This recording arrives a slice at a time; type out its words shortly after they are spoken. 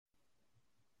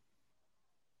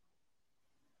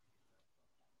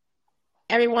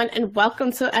everyone, and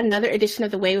welcome to another edition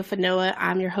of The Way with Anoa.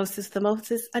 I'm your hostess, the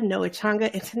mostess, Anoa Changa,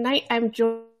 and tonight I'm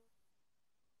joined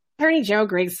by Attorney Gerald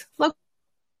Griggs, local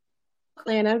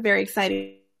Atlanta. Very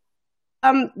excited.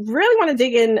 Really want to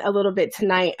dig in a little bit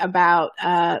tonight about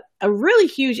a really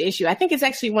huge issue. I think it's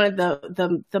actually one of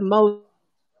the most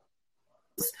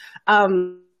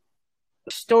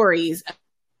stories of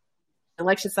the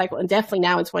election cycle, and definitely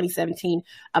now in 2017,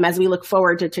 as we look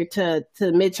forward to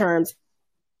midterms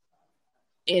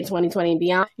in 2020 and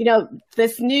beyond. You know,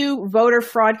 this new voter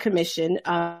fraud commission,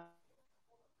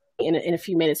 in a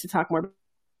few minutes to talk more,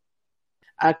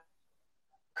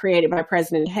 created by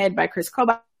President Head by Chris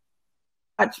Kobach,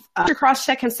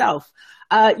 cross-check himself.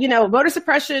 Voter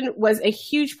suppression was a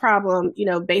huge problem,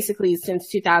 basically since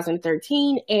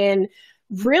 2013, and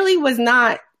really was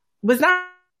not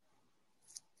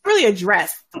really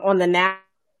addressed on the national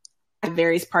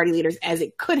various party leaders as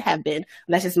it could have been. And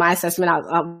that's just my assessment.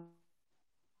 I'll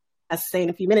say in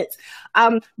a few minutes.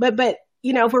 But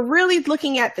if we're really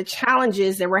looking at the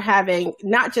challenges that we're having,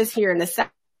 not just here in the South,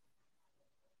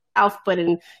 but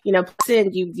in,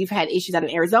 you've had issues out in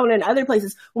Arizona and other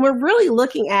places, when we're really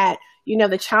looking at,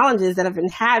 the challenges that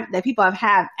that people have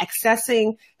had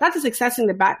accessing, not just accessing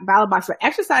the ballot box, but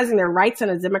exercising their rights in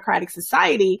a democratic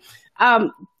society.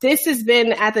 This has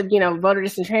been at the, voter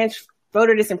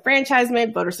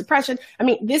disenfranchisement, voter suppression. I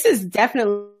mean, this is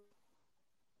definitely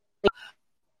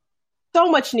so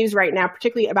much news right now,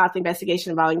 particularly about the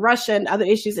investigation involving Russia and other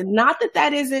issues. And not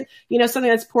that isn't, something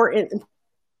that's important, of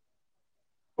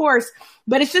course,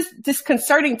 but it's just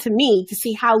disconcerting to me to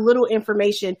see how little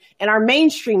information in our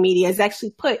mainstream media is actually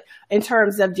put in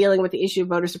terms of dealing with the issue of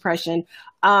voter suppression.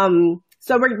 So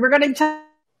we're going to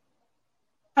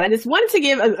I just wanted to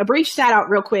give a brief shout out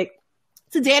real quick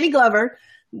to Danny Glover,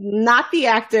 not the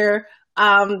actor,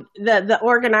 the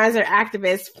organizer,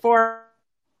 activist for,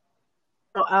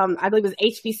 I believe it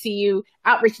was HBCU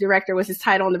outreach director was his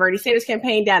title on the Bernie Sanders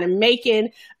campaign down in Macon.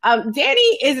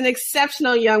 Danny is an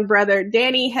exceptional young brother.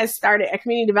 Danny has started a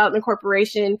community development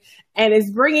corporation and is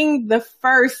bringing the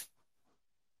first,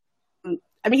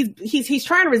 he's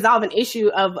trying to resolve an issue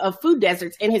of food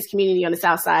deserts in his community on the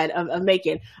south side of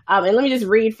Macon. And let me just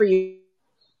read for you.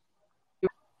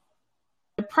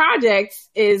 The project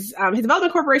is, his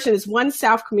development corporation is One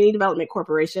South Community Development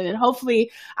Corporation. And hopefully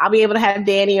I'll be able to have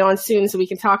Danny on soon so we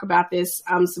can talk about this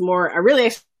some more. I really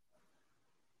actually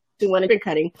want to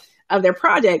cutting of their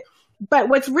project. But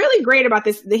what's really great about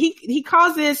this, he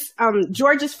calls this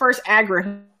Georgia's first agri.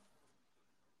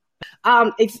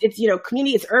 It's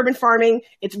community, it's urban farming.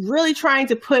 It's really trying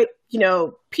to put,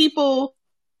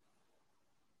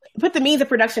 put the means of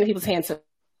production in people's hands, so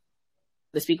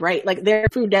to speak, right? Like their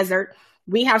food desert.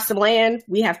 We have some land,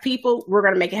 we have people, we're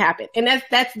going to make it happen. And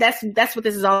that's what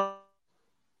this is all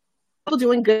about.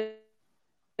 Doing good,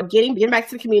 getting back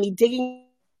to the community, digging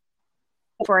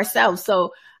for ourselves.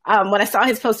 So when I saw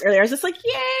his post earlier, I was just like,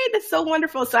 yay, that's so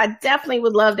wonderful. So I definitely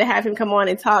would love to have him come on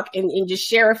and talk and just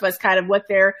share with us kind of what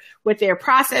their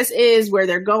process is, where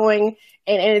they're going.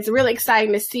 And it's really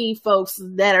exciting to see folks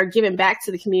that are giving back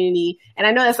to the community. And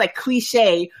I know that's like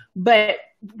cliche, but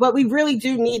what we really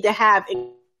do need to have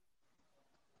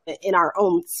in our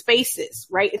own spaces,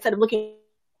 right? Instead of looking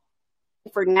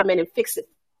for them and fix it.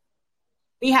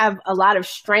 We have a lot of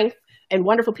strength and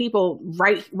wonderful people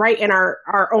right in our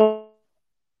own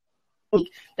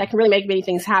that can really make many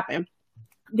things happen.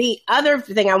 The other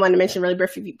thing I want to mention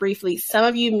really briefly, some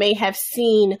of you may have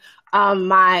seen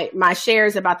my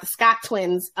shares about the Scott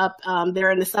twins up there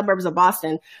in the suburbs of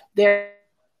Boston. They're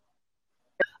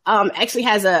actually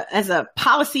has a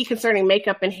policy concerning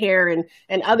makeup and hair and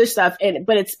other stuff,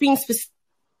 but it's being specific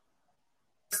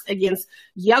against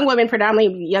young women,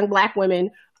 predominantly young Black women,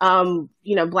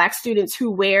 Black students who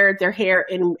wear their hair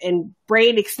in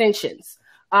braid extensions.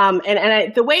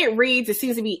 The way it reads, it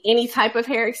seems to be any type of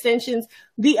hair extensions.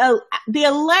 The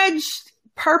alleged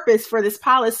purpose for this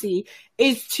policy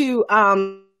is to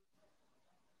for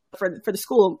the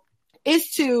school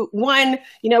is to, one,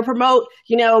 promote,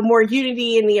 more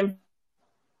unity in the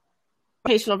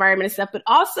educational environment and stuff, but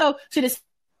also to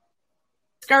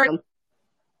discourage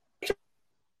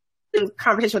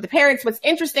conversation with the parents. What's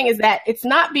interesting is that it's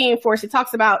not being enforced. It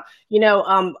talks about, they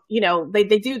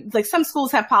do, like, some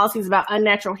schools have policies about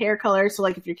unnatural hair color. So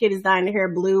like if your kid is dyeing their hair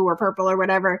blue or purple or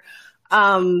whatever,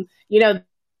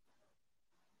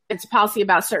 it's a policy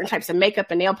about certain types of makeup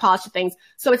and nail polish and things.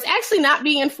 So it's actually not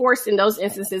being enforced in those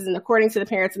instances. And according to the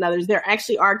parents and others, there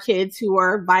actually are kids who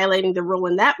are violating the rule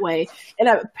in that way. And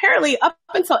apparently up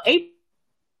until April,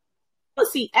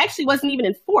 policy actually wasn't even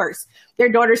enforced. Their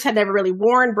daughters had never really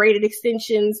worn braided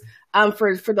extensions.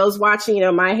 For those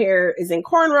watching, my hair is in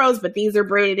cornrows, but these are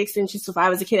braided extensions. So if I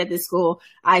was a kid at this school,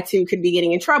 I too could be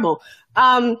getting in trouble.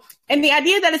 And the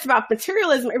idea that it's about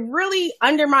materialism, it really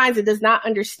undermines and does not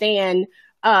understand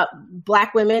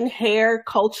Black women, hair,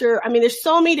 culture. I mean, there's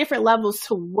so many different levels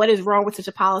to what is wrong with such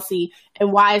a policy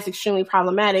and why it's extremely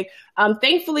problematic.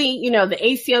 Thankfully, the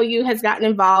ACLU has gotten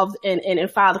involved and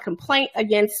filed a complaint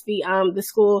against the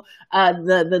school,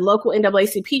 the local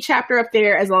NAACP chapter up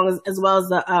there, as well as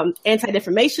the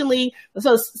Anti-Defamation League.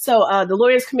 So the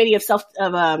Lawyers Committee not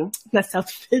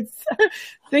self-defense,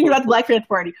 thinking about the Black Panther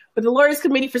Party, but the Lawyers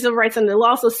Committee for Civil Rights Under the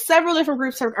Law. So several different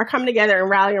groups are coming together and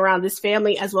rallying around this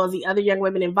family, as well as the other young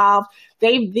women involved.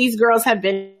 These girls have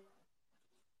been,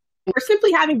 we're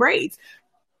simply having braids,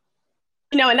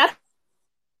 and that's,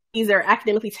 these are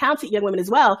academically talented young women as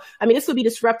well. I mean, this would be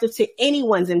disruptive to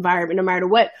anyone's environment, no matter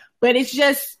what, but it's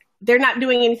just, they're not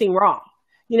doing anything wrong.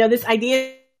 This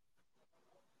idea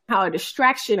how a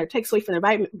distraction or takes away from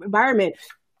the environment,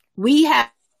 we have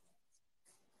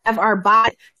our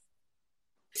body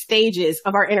stages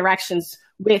of our interactions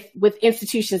with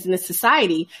institutions in this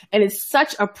society. And it's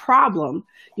such a problem,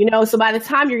 so by the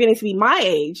time you're getting to be my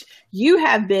age, you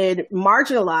have been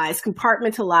marginalized,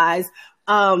 compartmentalized,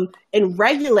 and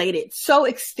regulated so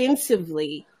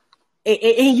extensively,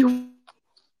 and you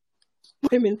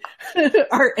women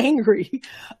are angry.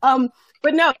 But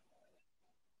no,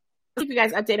 keep you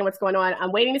guys updated on what's going on.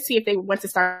 I'm waiting to see if they want to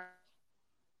start.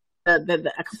 A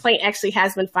complaint actually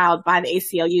has been filed by the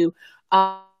ACLU.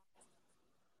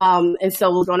 And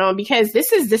so what's going on, because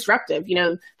this is disruptive.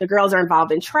 The girls are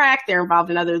involved in track, they're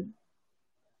involved in other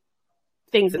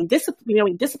things, and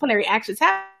disciplinary actions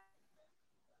have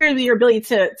your ability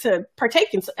to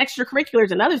partake in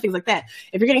extracurriculars and other things like that.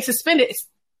 If you're getting suspended,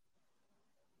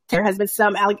 there has been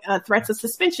some threats of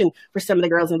suspension for some of the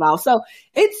girls involved. So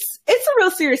it's a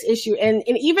real serious issue. And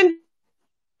even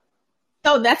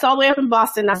though that's all the way up in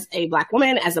Boston, as a Black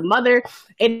woman, as a mother,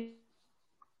 it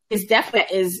is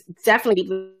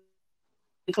definitely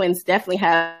twins definitely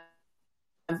have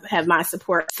my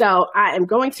support. So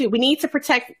we need to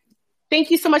protect. Thank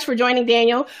you so much for joining,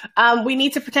 Daniel. We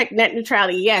need to protect net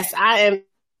neutrality. Yes, I am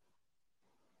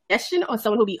on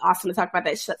someone who'll be awesome to talk about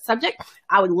that subject.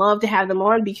 I would love to have them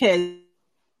on, because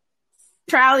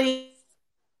neutrality,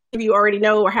 if you already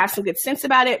know or have some good sense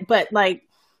about it, but like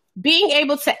being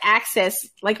able to access,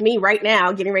 like me right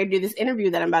now, getting ready to do this interview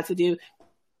that I'm about to do,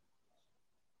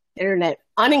 internet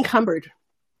unencumbered,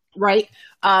 right?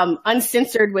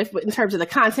 Uncensored in terms of the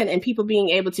content, and people being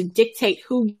able to dictate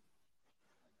who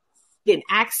get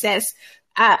access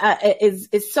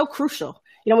is so crucial.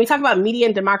 We talk about media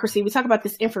and democracy. We talk about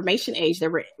this information age that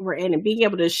we're in, and being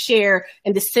able to share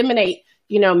and disseminate,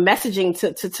 messaging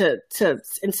to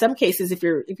in some cases, if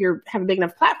you have a big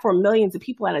enough platform, millions of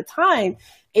people at a time,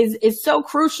 is so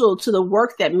crucial to the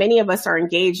work that many of us are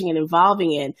engaging and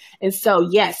involving in. And so,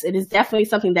 yes, it is definitely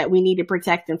something that we need to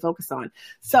protect and focus on.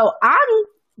 So I'm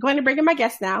going to bring in my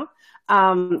guest now,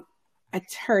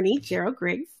 attorney Gerald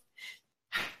Griggs.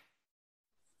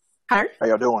 How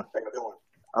y'all doing?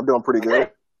 I'm doing pretty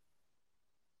good.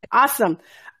 Awesome.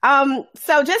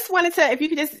 So just wanted to, if you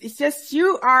could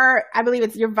you are, I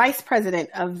believe you're vice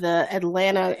president of the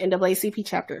Atlanta NAACP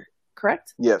chapter,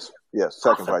 correct? Yes.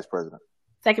 Second awesome. Vice president.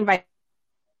 Second vice.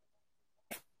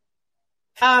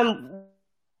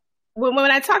 When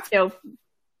I talked to you,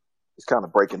 it's kind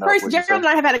of breaking up. First, Gerald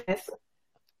and I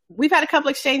we've had a couple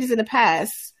exchanges in the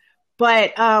past,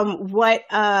 but I was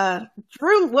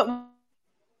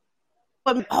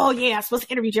supposed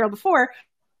to interview Gerald before.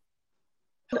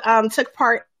 Took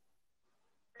part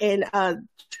in a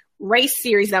race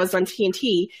series that was on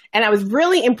TNT, and I was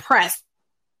really impressed.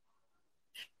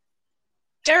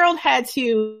 Gerald had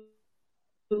to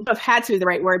is the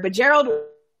right word, but Gerald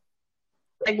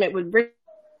segment with Richard,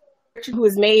 who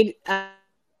was made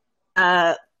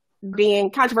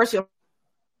being controversial,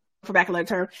 for back another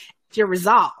term, your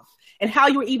resolve and how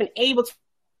you were even able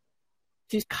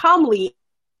to calmly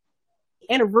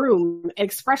in a room and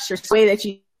express your way that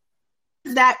you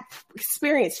that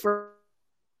experience for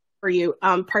you,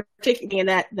 particularly in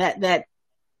that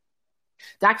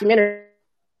documentary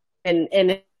and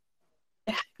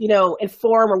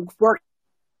inform or work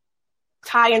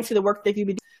tie into the work that you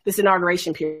do this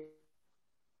inauguration period.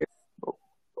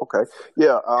 Okay.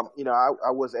 Yeah. I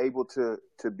was able to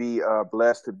be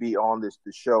blessed to be on the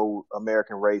show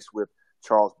American Race with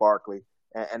Charles Barkley,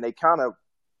 and they kind of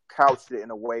couched it in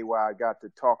a way where I got to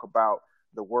talk about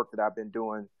the work that I've been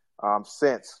doing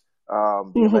since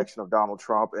the election of Donald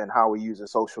Trump and how we're using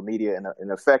social media in an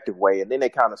effective way. And then they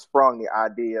kind of sprung the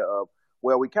idea of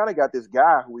well, we kind of got this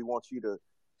guy who we want you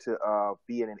to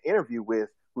be in an interview with,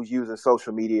 who's using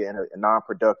social media in a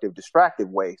non-productive, distractive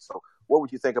way. So what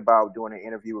would you think about doing an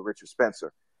interview with Richard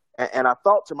Spencer? And I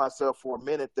thought to myself for a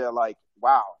minute there, like,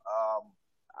 wow,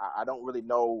 I don't really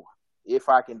know if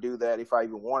I can do that, if I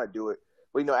even want to do it.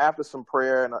 But, after some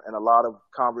prayer and a lot of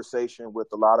conversation with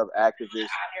a lot of activists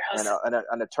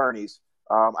and attorneys,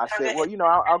 I said,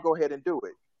 well, I'll go ahead and do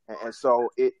it. And so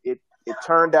it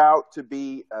turned out to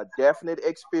be a definite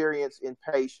experience in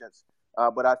patience.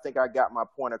 But I think I got my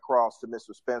point across to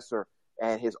Mr. Spencer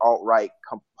and his alt-right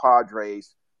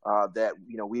compadres that,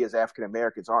 we as African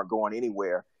Americans aren't going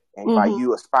anywhere. And by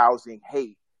you espousing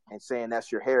hate and saying that's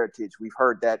your heritage, we've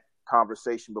heard that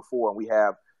conversation before, and we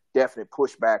have definite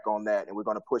pushback on that, and we're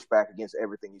going to push back against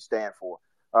everything you stand for.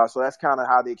 So that's kind of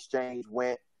how the exchange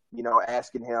went,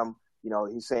 asking him,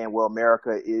 he's saying, well,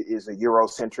 America is a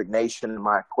Eurocentric nation. And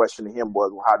my question to him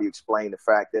was, well, how do you explain the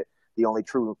fact that the only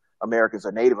true Americans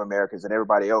are Native Americans and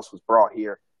everybody else was brought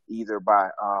here either by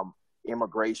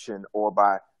immigration or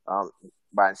by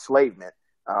enslavement?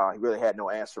 He really had no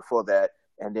answer for that.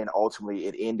 And then ultimately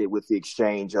it ended with the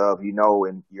exchange of,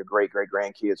 and your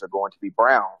great-great-grandkids are going to be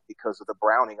brown because of the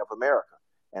browning of America.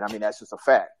 And I mean, that's just a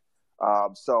fact.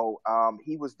 So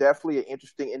he was definitely an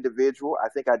interesting individual. I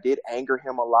think I did anger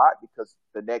him a lot because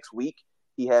the next week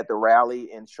he had the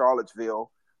rally in Charlottesville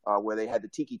where they had the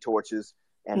tiki torches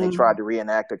and they tried to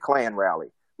reenact a Klan rally,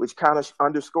 which kind of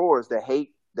underscores the hate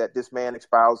that this man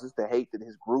espouses, the hate that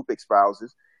his group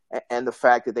espouses, and the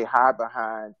fact that they hide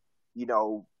behind,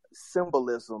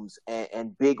 symbolisms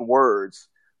and big words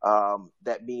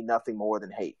that mean nothing more than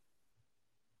hate.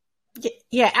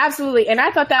 Yeah, absolutely. And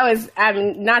I thought that was,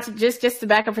 not to, just to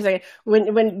back up for a second,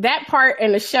 when that part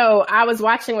in the show, I was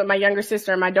watching with my younger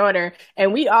sister and my daughter,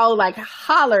 and we all like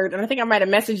hollered. And I think I might have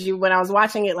messaged you when I was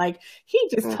watching it, like, he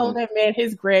just told that man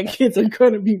his grandkids are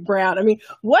going to be brown. I mean,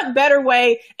 what better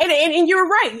way? And you were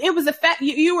right. It was a fact.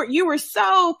 You were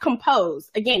so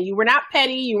composed. Again, you were not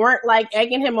petty. You weren't like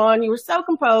egging him on. You were so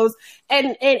composed.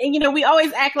 And we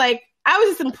always act like, I was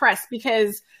just impressed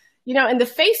because, in the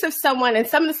face of someone and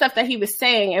some of the stuff that he was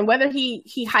saying, and whether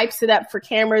he hypes it up for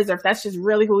cameras or if that's just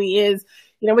really who he is,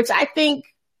 which I think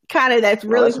kind of that's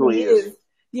really who he is.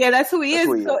 Yeah, that's who he is.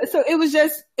 So it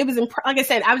was like I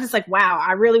said, I was just like, wow,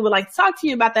 I really would like to talk to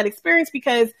you about that experience,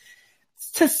 because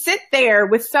to sit there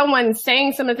with someone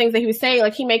saying some of the things that he was saying,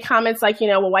 like he made comments like,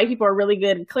 well, white people are really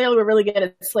good. Clearly we're really good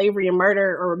at slavery and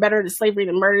murder, or better at slavery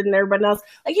than murder than everybody else.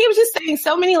 Like he was just saying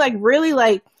so many like really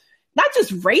like, not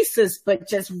just racist, but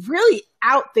just really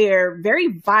out there, very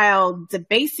vile,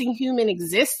 debasing human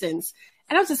existence.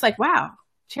 And I was just like, wow,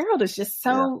 Gerald is just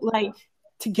so like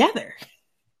together.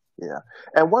 Yeah.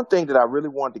 And one thing that I really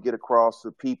wanted to get across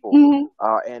to people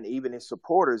and even his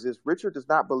supporters is Richard does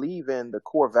not believe in the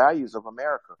core values of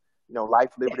America.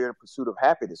 Life, liberty, and pursuit of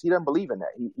happiness. He doesn't believe in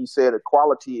that. He said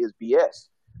equality is BS.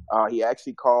 He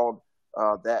actually called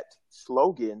that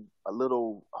slogan a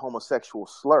little homosexual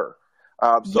slur.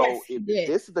 If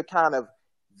this is the kind of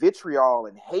vitriol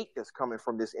and hate that's coming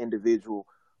from this individual,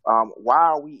 why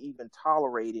are we even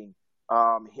tolerating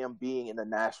him being in the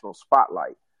national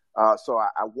spotlight? So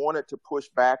I wanted to push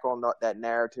back on that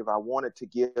narrative. I wanted to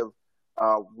give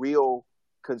real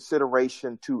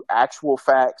consideration to actual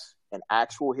facts and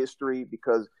actual history,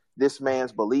 because this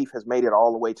man's belief has made it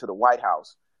all the way to the White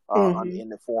House in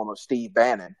the form of Steve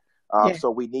Bannon. So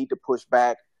we need to push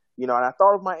back. And I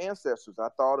thought of my ancestors. I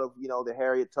thought of, the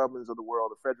Harriet Tubmans of the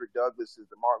world, the Frederick Douglasses,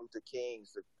 the Martin Luther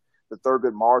Kings, the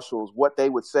Thurgood Marshalls, what they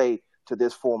would say to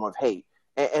this form of hate.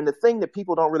 And the thing that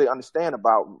people don't really understand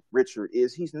about Richard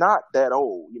is he's not that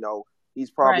old. He's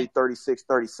probably 36,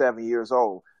 37 years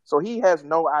old. So he has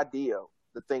no idea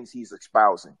the things he's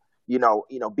espousing.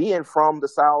 Being from the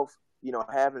South,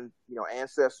 having,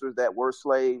 ancestors that were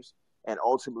slaves, and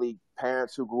ultimately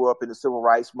parents who grew up in the civil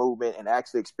rights movement and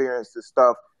actually experienced this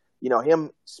stuff. Him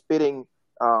spitting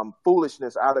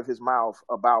foolishness out of his mouth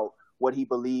about what he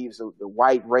believes the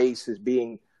white race is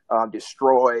being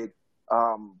destroyed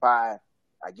by,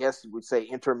 I guess you would say,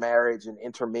 intermarriage and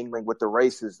intermingling with the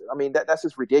races. I mean, that's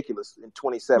just ridiculous in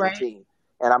 2017. Right.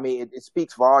 And I mean, it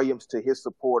speaks volumes to his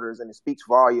supporters, and it speaks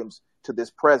volumes to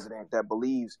this president that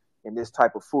believes in this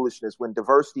type of foolishness, when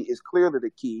diversity is clearly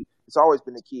the key. It's always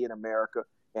been the key in America,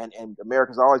 and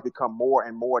America's always become more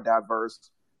and more diverse.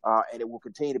 And it will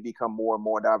continue to become more and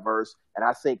more diverse. And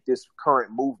I think this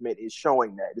current movement is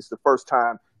showing that. This is the first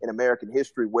time in American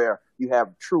history where you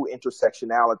have true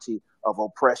intersectionality of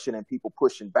oppression and people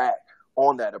pushing back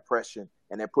on that oppression,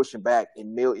 and they're pushing back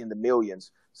in the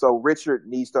millions. So Richard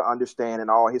needs to understand,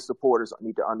 and all his supporters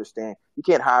need to understand, you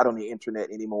can't hide on the internet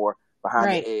anymore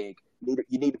behind the egg.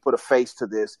 You need to put a face to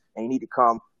this, and you need to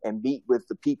come and meet with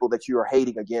the people that you are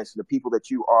hating against and the people that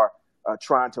you are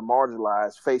trying to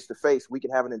marginalize face to face. We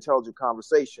can have an intelligent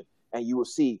conversation, and you will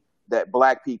see that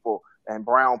Black people and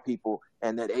brown people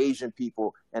and that Asian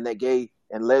people and that gay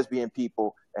and lesbian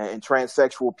people and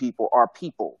transsexual people are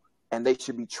people, and they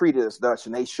should be treated as such,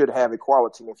 and they should have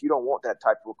equality. And if you don't want that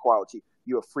type of equality,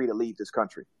 you are free to leave this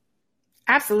country.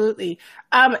 Absolutely.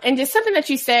 And just something that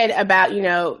you said about,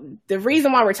 the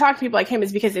reason why we're talking to people like him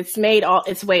is because it's made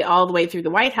its way all the way through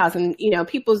the White House. And,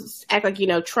 people act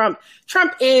like, Trump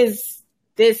is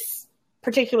this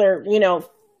particular,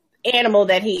 animal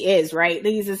that he is, right?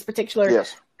 He's this particular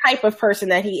type of person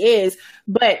that he is.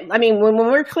 But I mean, when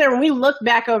we're clear, when we look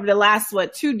back over the last,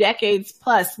 2 decades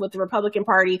plus with the Republican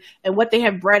Party and what they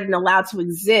have bred and allowed to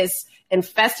exist and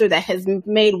fester, that has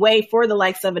made way for the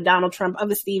likes of a Donald Trump,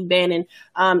 of a Steve Bannon,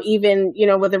 even,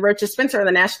 with a Richard Spencer on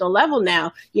the national level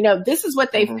now, this is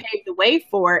what they've paved the way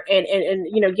for. And,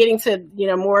 getting to,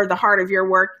 more of the heart of your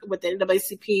work with the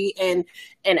NAACP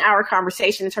and our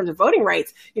conversation in terms of voting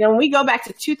rights. When we go back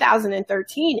to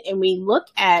 2013 and we look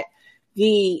at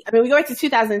we go back to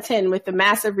 2010 with the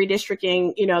massive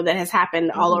redistricting, that has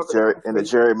happened all over. And the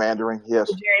gerrymandering, yes.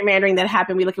 The gerrymandering that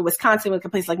happened. We look at Wisconsin, we look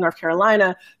at places like North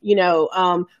Carolina,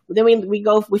 then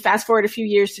we fast forward a few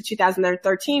years to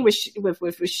 2013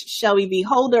 with Shelby v.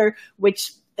 Holder,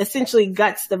 which essentially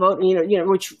guts the vote,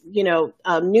 which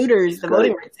neuters the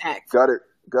Voting Rights Act.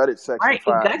 Gutted Section 5. Right,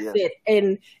 guts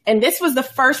it. And this was the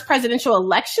first presidential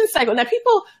election cycle. Now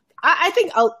people, I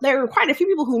think there were quite a few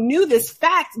people who knew this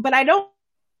fact, but I don't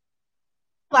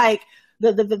like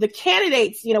the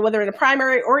candidates, whether in the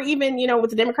primary or even, with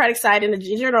the Democratic side in the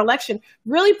general election,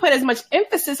 really put as much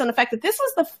emphasis on the fact that this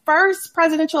was the first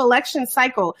presidential election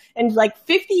cycle in like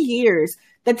 50 years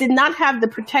that did not have the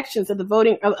protections of the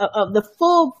voting, of the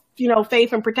full,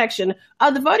 faith and protection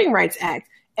of the Voting Rights Act.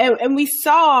 And we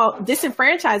saw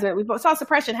disenfranchisement, we saw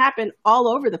suppression happen all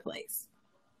over the place.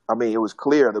 I mean, it was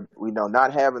clear that,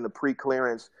 not having the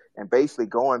pre-clearance and basically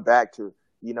going back to,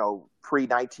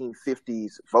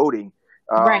 pre-1950s voting.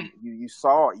 Right. You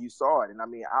saw it. And I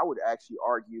mean, I would actually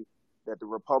argue that the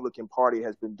Republican Party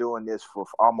has been doing this for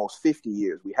almost 50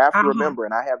 years. We have to remember,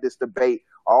 and I have this debate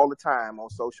all the time on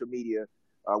social media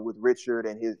with Richard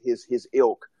and his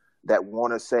ilk that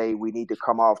want to say we need to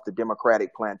come off the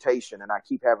Democratic plantation. And I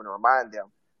keep having to remind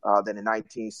them that in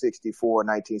 1964,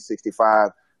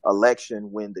 1965,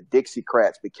 election, when the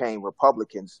Dixiecrats became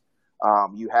Republicans,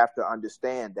 you have to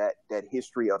understand that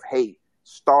history of hate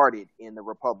started in the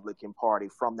Republican Party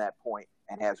from that point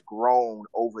and has grown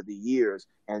over the years.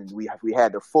 And we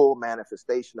had the full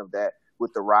manifestation of that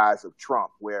with the rise of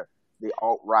Trump, where the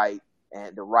alt-right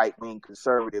and the right-wing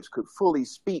conservatives could fully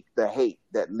speak the hate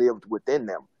that lived within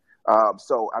them.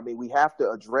 So, I mean, we have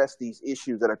to address these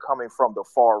issues that are coming from the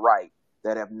far right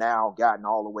that have now gotten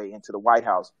all the way into the White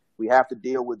House. We have to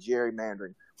deal with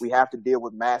gerrymandering. We have to deal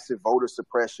with massive voter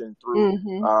suppression through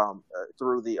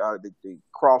the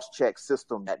cross-check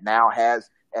system that now has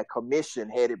a commission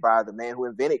headed by the man who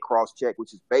invented cross-check,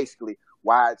 which is basically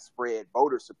widespread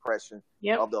voter suppression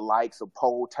of the likes of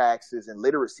poll taxes and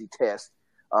literacy tests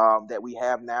that we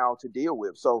have now to deal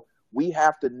with. So we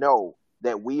have to know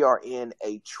that we are in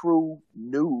a true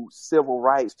new civil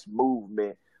rights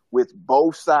movement with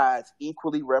both sides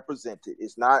equally represented.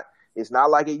 It's not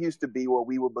like it used to be where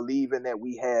we were believing that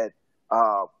we had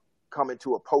come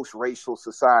into a post-racial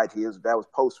society. That was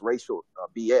post-racial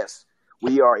BS.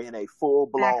 We are in a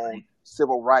full-blown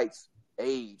civil rights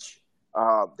age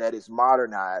that is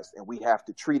modernized, and we have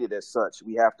to treat it as such.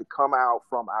 We have to come out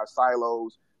from our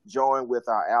silos, join with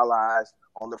our allies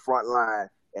on the front line,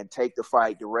 and take the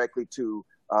fight directly to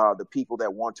the people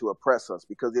that want to oppress us,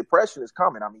 because the oppression is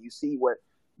coming. I mean, you see what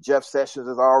Jeff Sessions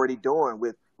is already doing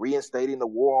with reinstating the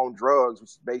war on drugs,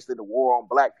 which is basically the war on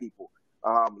black people.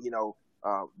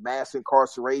 Mass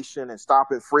incarceration and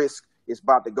stop and frisk is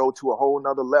about to go to a whole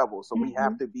nother level. So we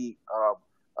have to be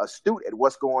astute at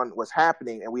what's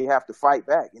happening, and we have to fight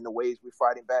back in the ways we're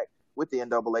fighting back with the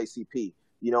NAACP.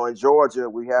 In Georgia,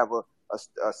 we have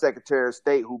a Secretary of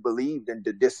State who believed in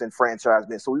the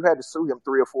disenfranchisement. So we've had to sue him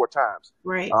 3 or 4 times.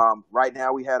 Right. Right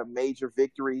now, we had a major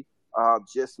victory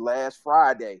just last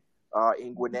Friday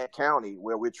in Gwinnett County,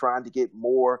 where we're trying to get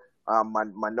more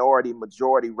minority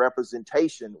majority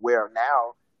representation, where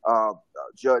now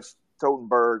Judge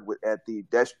Totenberg at the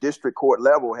district court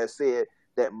level has said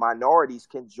that minorities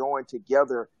can join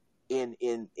together in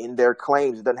their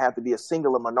claims. It doesn't have to be a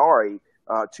singular minority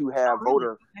to have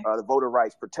the voter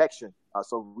rights protection.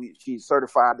 So she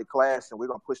certified the class, and we're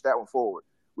going to push that one forward.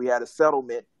 We had a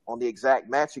settlement on the exact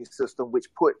matching system, which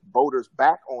put voters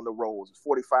back on the rolls.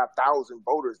 45,000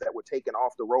 voters that were taken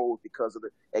off the rolls because of the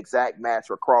exact match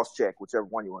or cross check, whichever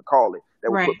one you want to call it,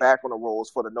 that were put back on the rolls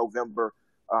for the November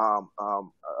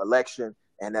election,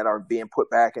 and that are being put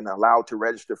back and allowed to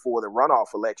register for the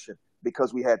runoff election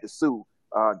because we had to sue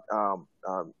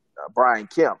Brian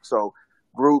Kemp. So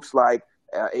groups like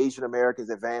Asian Americans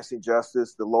Advancing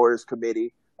Justice, the Lawyers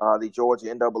Committee, the Georgia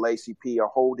NAACP are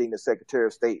holding the Secretary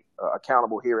of State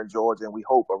accountable here in Georgia, and we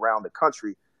hope around the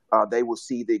country they will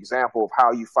see the example of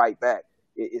how you fight back.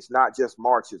 It's not just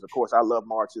marches. Of course, I love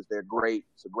marches. They're great.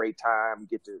 It's a great time. You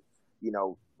get to,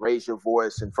 raise your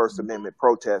voice in First Amendment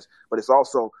protests, but it's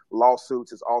also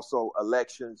lawsuits. It's also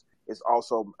elections. It's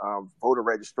also voter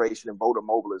registration and voter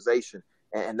mobilization.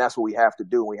 And that's what we have to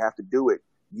do. We have to do it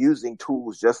using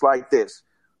tools just like this.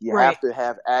 You have to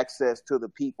have access to the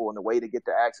people, and the way to get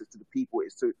the access to the people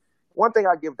is to, one thing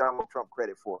I give Donald Trump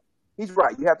credit for, he's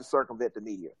right. You have to circumvent the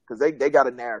media because they got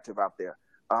a narrative out there.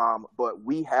 But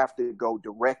we have to go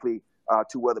directly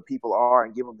to where the people are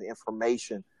and give them the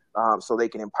information so they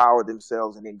can empower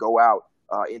themselves and then go out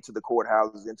into the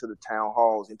courthouses, into the town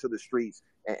halls, into the streets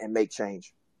and make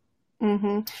change.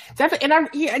 Mm-hmm. Definitely. And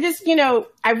I just,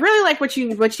 I really like what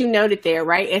you noted there,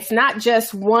 right? It's not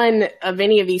just one of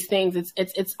any of these things.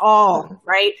 It's all,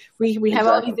 right? We have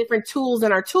all these different tools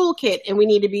in our toolkit, and we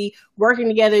need to be working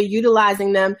together,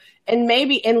 utilizing them, and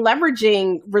maybe in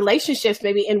leveraging relationships,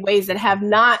 maybe in ways that have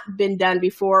not been done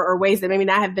before, or ways that maybe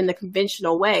not have been the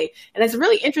conventional way. And it's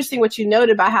really interesting what you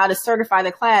noted about how to certify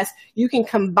the class. You can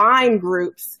combine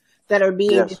groups that are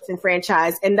being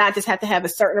disenfranchised and not just have to have a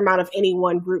certain amount of any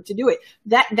one group to do it.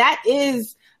 That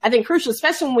is, I think, crucial,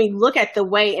 especially when we look at the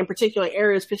way in particular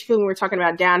areas, particularly when we're talking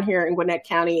about down here in Gwinnett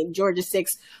County and Georgia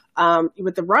 6,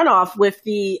 with the runoff, with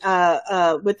the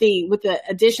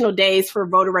additional days for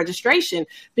voter registration,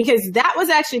 because that was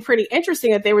actually pretty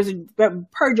interesting that there was,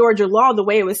 per Georgia law, the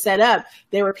way it was set up,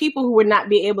 there were people who would not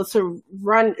be able to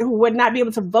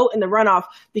vote in the runoff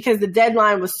because the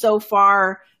deadline was so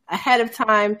far ahead of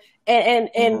time.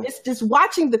 And just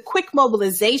watching the quick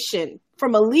mobilization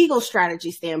from a legal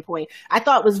strategy standpoint, I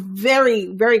thought was very,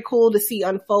 very cool to see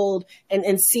unfold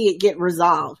and see it get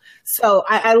resolved. So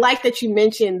I like that you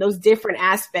mentioned those different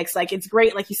aspects. Like, it's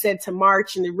great, like you said, to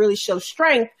march and to really show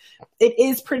strength. It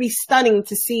is pretty stunning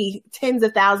to see tens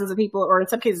of thousands of people, or in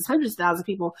some cases hundreds of thousands of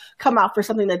people, come out for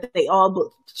something that they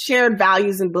all shared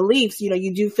values and beliefs.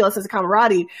 You do feel a sense of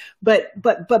camaraderie,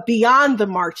 but beyond the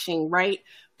marching, right?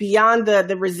 Beyond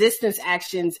the resistance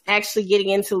actions, actually getting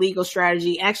into legal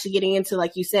strategy, actually getting into,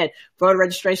 like you said, voter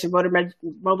registration, voter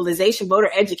mobilization, voter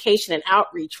education and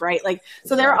outreach, right? Like,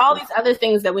 so there are all these other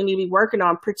things that we need to be working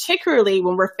on, particularly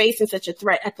when we're facing such a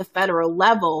threat at the federal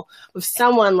level with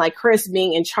someone like Chris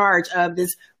being in charge of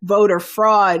this voter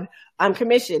fraud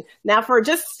commission. Now, for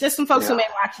just some folks who may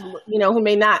watch, who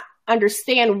may not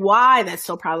understand why that's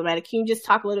so problematic, can you just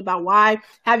talk a little about why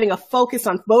having a focus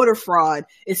on voter fraud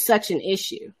is such an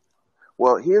issue?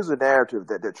 Well, here's the narrative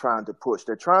that they're trying to push.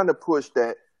 They're trying to push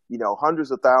that,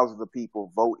 hundreds of thousands of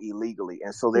people vote illegally.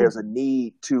 And so there's a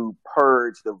need to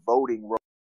purge the voting rolls.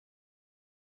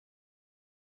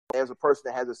 There's a person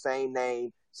that has the same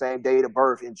name, same date of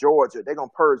birth in Georgia. They're going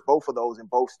to purge both of those in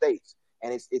both states.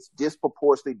 And it's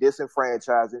disproportionately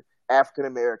disenfranchising African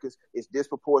Americans. It's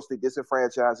disproportionately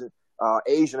disenfranchising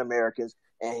Asian Americans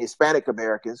and Hispanic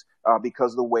Americans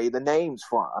because of the way the name's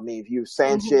from. I mean, if you're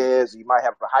Sanchez, you might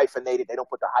have a hyphenated. They don't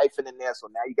put the hyphen in there. So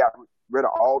now you got rid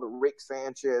of all the Rick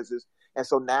Sanchez's. And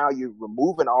so now you're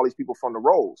removing all these people from the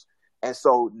rolls. And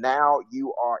so now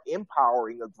you are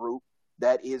empowering a group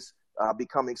that is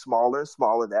becoming smaller and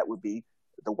smaller. That would be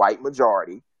the white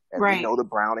majority. And we know the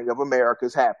browning of America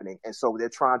is happening. And so they're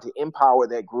trying to empower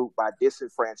that group by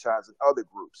disenfranchising other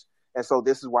groups. And so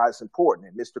this is why it's important.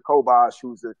 And Mr. Kobash,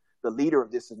 who's the leader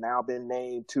of this, has now been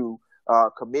named to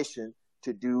commission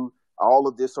to do all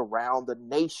of this around the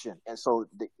nation. And so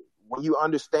when you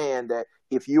understand that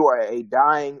if you are a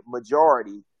dying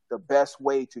majority, the best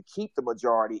way to keep the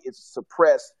majority is to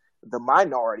suppress the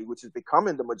minority, which is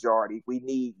becoming the majority. We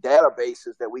need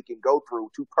databases that we can go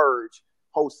through to purge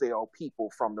wholesale people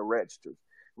from the registers,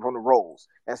 from the rolls.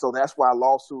 And so that's why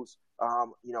lawsuits,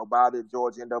 by the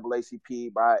Georgia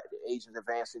NAACP, by the Asian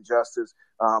Advancing Justice,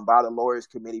 by the Lawyers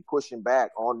Committee pushing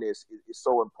back on this is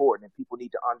so important. And people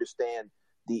need to understand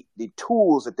the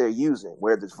tools that they're using,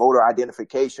 whether it's voter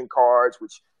identification cards,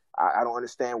 which I don't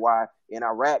understand why in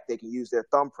Iraq they can use their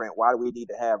thumbprint. Why do we need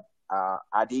to have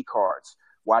ID cards?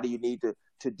 Why do you need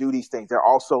to do these things? They're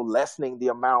also lessening the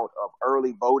amount of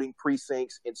early voting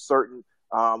precincts in certain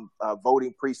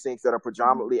voting precincts that are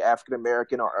predominantly African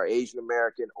American or Asian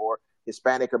American or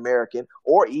Hispanic American,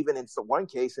 or even in one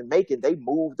case in Macon, they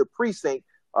moved the precinct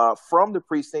from the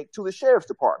precinct to the sheriff's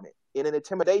department in an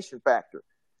intimidation factor.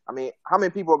 I mean, how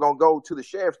many people are going to go to the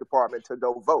sheriff's department to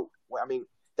go vote? Well, I mean,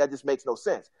 that just makes no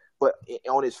sense. But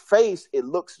on his face, it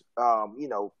looks,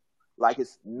 like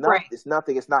it's not, right. It's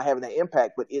nothing. It's not having an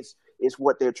impact, but it's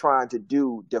what they're trying to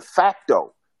do de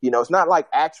facto. It's not like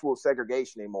actual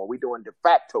segregation anymore. We're doing de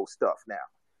facto stuff now.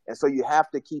 And so you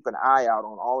have to keep an eye out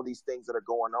on all of these things that are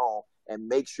going on and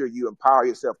make sure you empower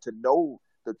yourself to know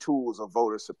the tools of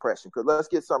voter suppression. Because let's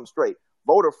get something straight.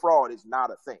 Voter fraud is not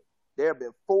a thing. There have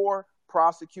been 4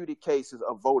 prosecuted cases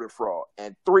of voter fraud,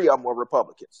 and 3 of them were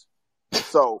Republicans.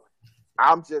 So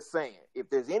I'm just saying, if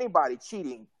there's anybody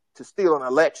cheating to steal an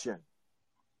election,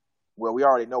 well, we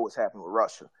already know what's happening with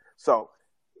Russia. So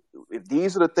if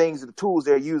these are the things, the tools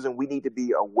they're using, we need to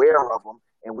be aware of them,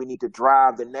 and we need to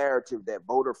drive the narrative that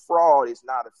voter fraud is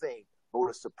not a thing.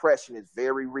 Voter suppression is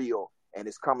very real, and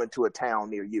it's coming to a town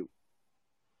near you.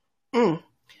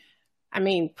 I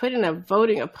mean, putting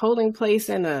a polling place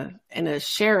in a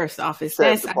sheriff's office.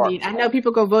 I know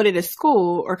people go vote at a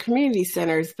school or community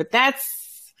centers, but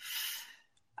that's,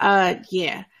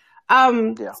 yeah.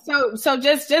 So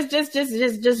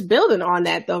just building on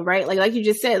that though, right? Like you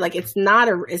just said, like it's not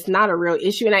a real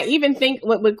issue. And I even think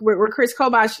where Chris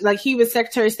Kobach, like he was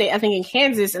Secretary of State, I think in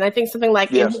Kansas, and I think something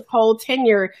like in his whole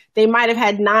tenure, they might have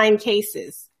had 9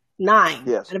 cases. 9.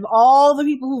 Yes. Out of all the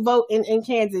people who vote in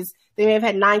Kansas, they may have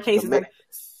had 9 cases.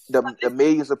 The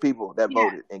millions of people that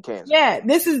voted in Kansas. Yeah,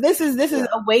 this is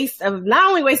a waste of, not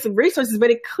only waste of resources, but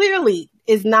it clearly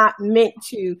is not meant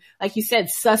to, like you said,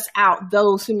 suss out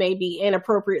those who may be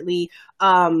inappropriately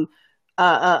accessing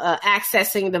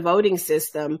the voting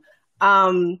system.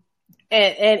 And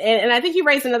I think you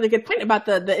raised another good point about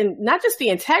the not just the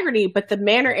integrity, but the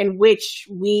manner in which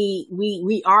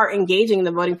we are engaging in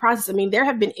the voting process. I mean, there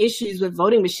have been issues with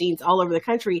voting machines all over the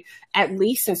country, at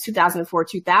least since 2004,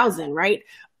 2000, right?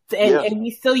 And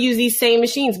we still use these same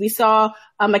machines. We saw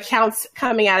accounts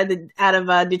coming out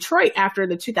of Detroit after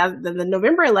the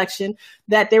November election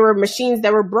that there were machines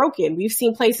that were broken. We've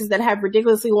seen places that have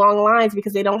ridiculously long lines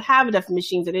because they don't have enough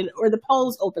machines, or the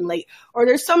polls open late, or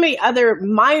there's so many other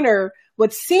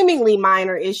seemingly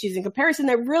minor issues in comparison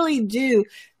that really do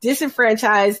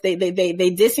disenfranchise. They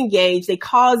disengage. They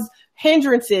cause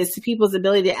hindrances to people's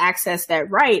ability to access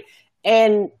that right.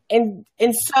 And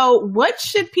so what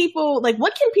can people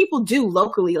do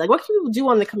locally? Like, what can people do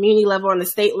on the community level, on the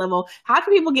state level? How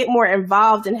can people get more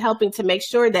involved in helping to make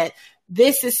sure that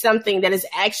this is something that is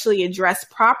actually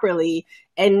addressed properly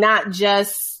and not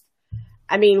just,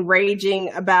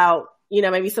 raging about,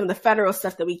 maybe some of the federal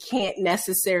stuff that we can't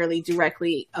necessarily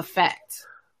directly affect?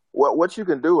 Well, what you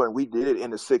can do, and we did it in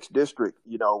the 6th district,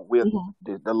 with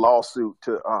the lawsuit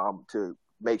to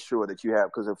make sure that you have,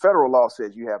 because the federal law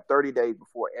says you have 30 days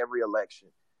before every election,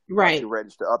 right, to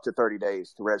register, up to 30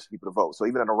 days to register people to vote. So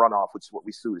even in a runoff, which is what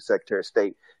we sued the Secretary of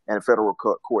State, and a federal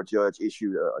court judge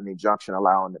issued an injunction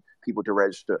allowing people to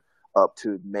register up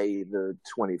to May the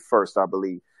 21st, I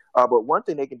believe. But one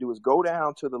thing they can do is go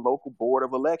down to the local board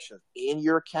of elections in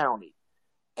your county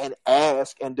and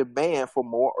ask and demand for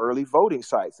more early voting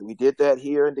sites. And we did that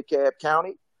here in DeKalb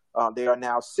County. There are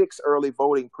now 6 early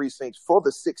voting precincts for the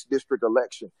 6th district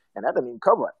election. And that doesn't even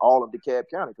cover all of DeKalb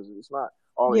County, because it's not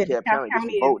all of DeKalb County gets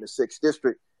to vote in the 6th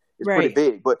district. It's pretty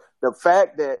big. But the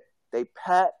fact that they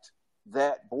packed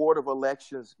that Board of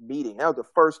Elections meeting, that was the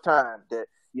first time that,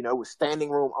 it was standing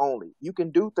room only. You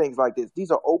can do things like this.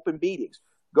 These are open meetings.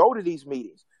 Go to these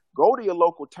meetings. Go to your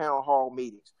local town hall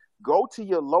meetings. Go to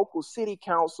your local city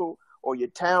council or your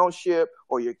township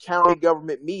or your county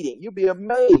government meeting. You'll be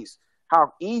amazed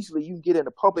how easily you can get in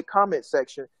the public comment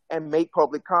section and make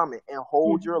public comment and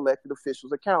hold your elected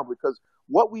officials accountable. Because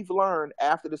what we've learned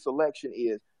after this election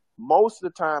is most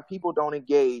of the time people don't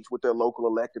engage with their local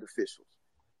elected officials.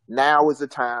 Now is the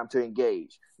time to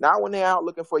engage. Not when they're out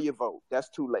looking for your vote. That's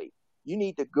too late. You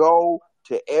need to go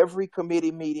to every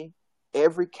committee meeting,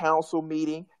 every council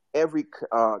meeting, every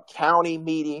county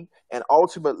meeting, and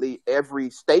ultimately every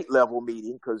state level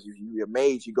meeting, because you're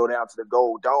amazed. You go down to the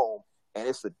Gold Dome, and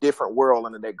it's a different world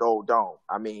under that Gold Dome.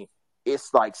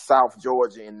 It's like South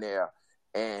Georgia in there,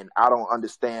 and I don't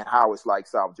understand how it's like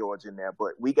South Georgia in there,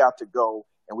 but we got to go,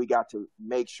 and we got to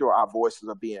make sure our voices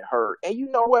are being heard. And you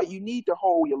know what? You need to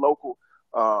hold your local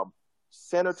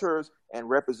senators and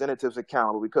representatives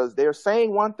accountable, because they're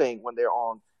saying one thing when they're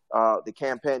on the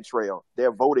campaign trail.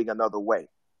 They're voting another way.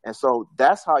 And so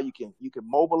that's how you can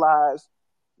mobilize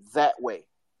that way.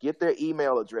 Get their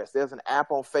email address. There's an app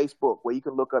on Facebook where you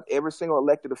can look up every single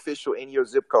elected official in your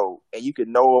zip code, and you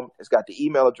can know them. It's got the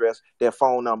email address, their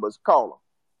phone numbers. Call them.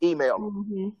 email them.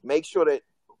 Mm-hmm. Make sure that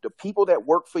the people that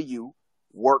work for you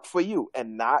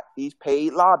and not these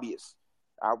paid lobbyists.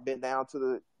 I've been down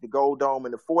to the Gold Dome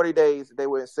in the 40 days that they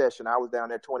were in session. I was down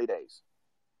there 20 days.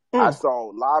 I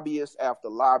saw lobbyists after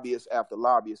lobbyists after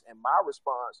lobbyists. And my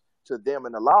response to them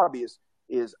and the lobbyists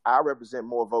is, I represent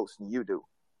more votes than you do.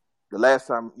 The last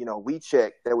time, we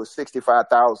checked, there was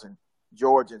 65,000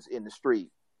 Georgians in the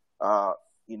street,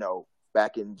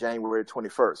 back in January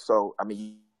 21st. So,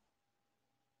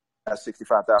 that's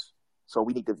 65,000. So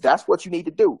that's what you need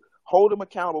to do. Hold them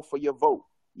accountable for your vote.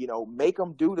 Make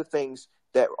them do the things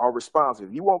that are responsive.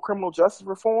 If you want criminal justice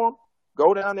reform,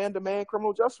 go down there and demand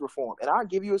criminal justice reform. And I'll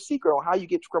give you a secret on how you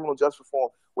get criminal justice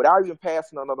reform without even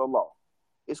passing another law.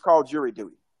 It's called jury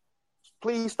duty.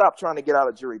 Please stop trying to get out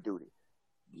of jury duty.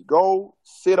 You go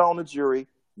sit on the jury,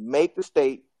 make the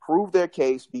state prove their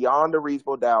case beyond a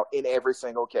reasonable doubt in every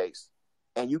single case.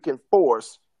 And you can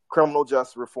force criminal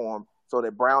justice reform so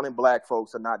that brown and black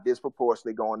folks are not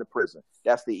disproportionately going to prison.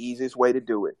 That's the easiest way to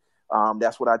do it.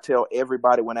 That's what I tell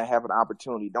everybody when I have an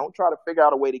opportunity. Don't try to figure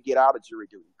out a way to get out of jury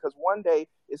duty, because one day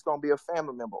it's going to be a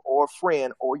family member or a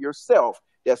friend or yourself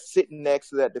that's sitting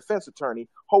next to that defense attorney,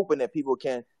 hoping that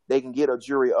they can get a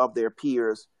jury of their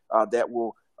peers that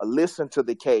will listen to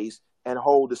the case and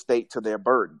hold the state to their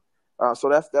burden. So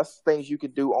that's things you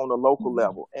can do on the local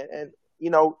level. And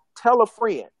tell a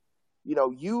friend,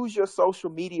 use your social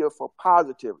media for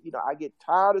positive. I get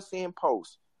tired of seeing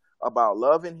posts about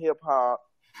love and hip hop,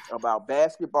 about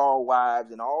basketball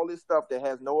wives, and all this stuff that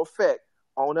has no effect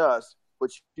on us, but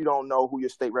you don't know who your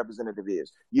state representative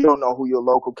is. You don't know who your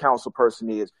local council person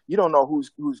is. You don't know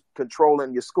who's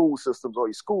controlling your school systems or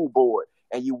your school board,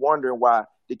 and you wondering why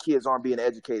the kids aren't being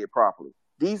educated properly.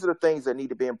 These are the things that need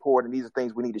to be important. These are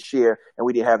things we need to share and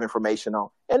we need to have information on.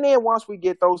 And then once we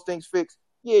get those things fixed,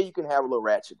 yeah, you can have a little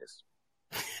ratchetness.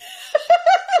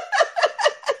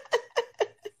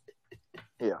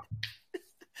 Yeah.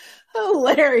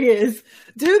 Hilarious.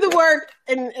 Do the work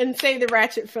and save the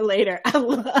ratchet for later. I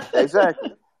love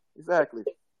it. Exactly.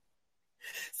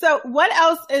 So what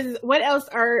else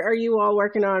are you all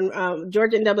working on?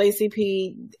 Georgia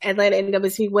NAACP, Atlanta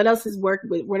NAACP. What else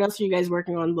are you guys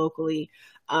working on locally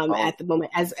at the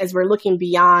moment as we're looking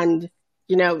beyond,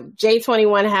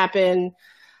 J21 happened.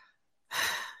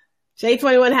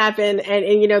 J21 happened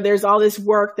and there's all this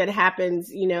work that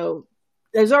happens,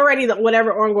 there's already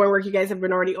whatever ongoing work you guys have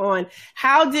been already on.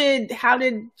 How did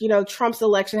Trump's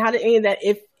election, how did any of that,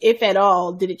 if at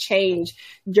all, did it change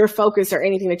your focus or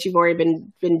anything that you've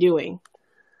already been doing?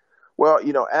 Well,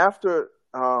 after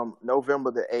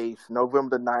November the 8th,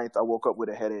 November the 9th, I woke up with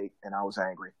a headache and I was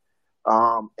angry.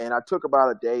 And I took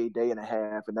about a day and a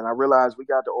half, and then I realized we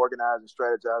got to organize and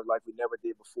strategize like we never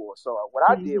did before. So what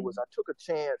I did was I took a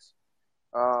chance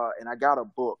and I got a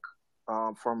book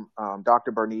from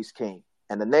Dr. Bernice King.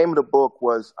 And the name of the book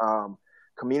was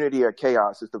Community or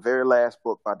Chaos. It's the very last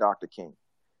book by Dr. King.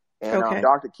 And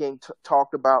Dr. King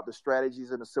talked about the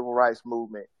strategies in the civil rights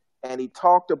movement. And he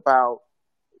talked about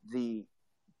the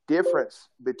difference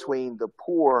between the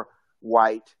poor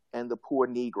white and the poor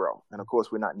Negro. And of course,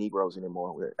 we're not Negroes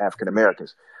anymore. We're African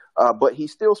Americans. But he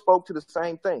still spoke to the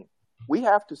same thing. We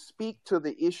have to speak to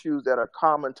the issues that are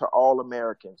common to all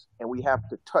Americans, and we have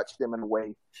to touch them in a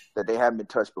way that they haven't been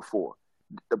touched before.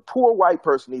 The poor white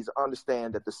person needs to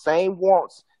understand that the same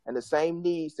wants and the same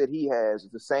needs that he has is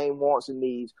the same wants and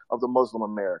needs of the Muslim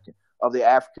American, of the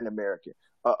African American,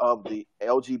 of the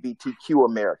LGBTQ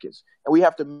Americans. And we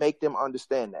have to make them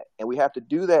understand that. And we have to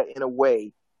do that in a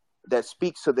way that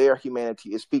speaks to their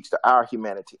humanity. It speaks to our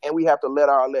humanity. And we have to let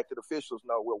our elected officials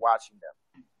know we're watching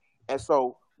them. And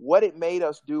so what it made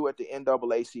us do at the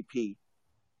NAACP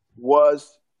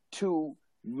was to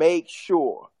make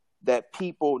sure that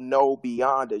people know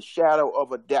beyond a shadow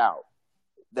of a doubt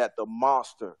that the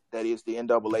monster that is the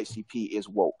NAACP is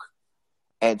woke.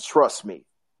 And trust me,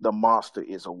 the monster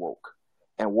is awoke.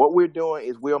 And what we're doing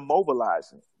is we're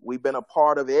mobilizing. We've been a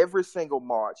part of every single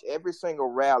march, every single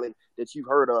rally that you've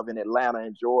heard of in Atlanta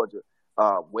and Georgia,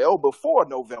 well before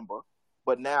November,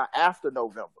 but now after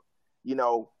November,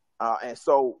 and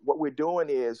so what we're doing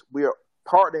is we're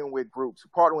partnering with groups,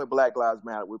 partnering with Black Lives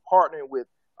Matter. We're partnering with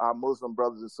our Muslim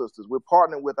brothers and sisters. We're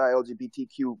partnering with our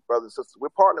LGBTQ brothers and sisters. We're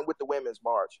partnering with the Women's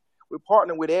March. We're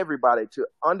partnering with everybody to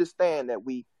understand that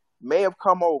we may have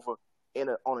come over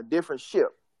on a different ship,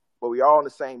 but we're all in the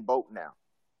same boat now.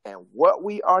 And what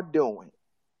we are doing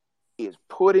is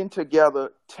putting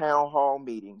together town hall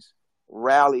meetings,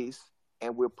 rallies,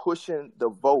 and we're pushing the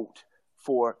vote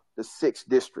for the 6th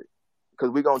district, because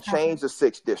we're going to change the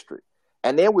 6th district.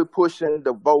 And then we're pushing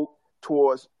the vote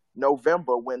towards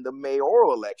November when the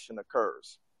mayoral election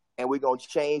occurs. and we're going to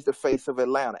change the face of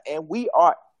Atlanta. And we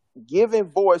are giving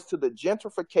voice to the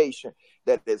gentrification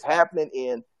that is happening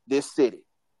in this city,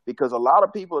 because a lot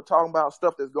of people are talking about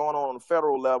stuff that's going on the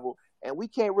federal level, and we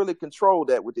can't really control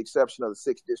that with the exception of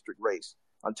the 6th district race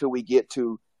until we get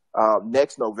to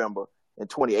next November in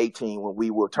 2018, when we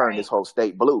will turn this whole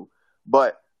state blue.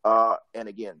 But and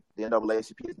again, the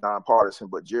NAACP is nonpartisan,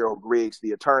 but Gerald Griggs,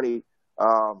 the attorney,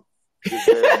 is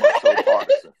very much so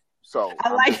partisan. So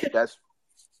I just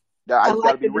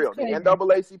got to be real. The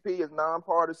NAACP is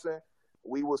nonpartisan.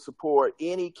 We will support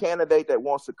any candidate that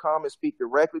wants to come and speak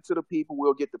directly to the people.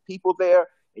 We'll get the people there,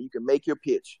 and you can make your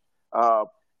pitch.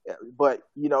 But,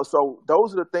 so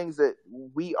those are the things that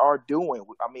we are doing.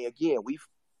 I mean, again, we've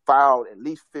filed at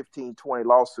least 15, 20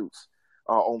 lawsuits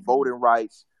on voting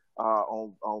rights,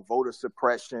 on voter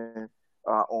suppression,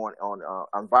 on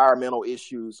environmental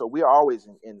issues. So we are always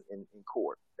in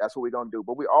court. That's what we're going to do.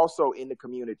 But we're also in the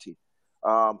community.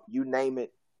 You name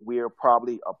it, we're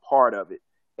probably a part of it.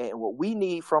 And what we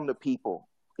need from the people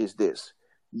is this.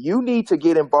 You need to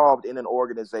get involved in an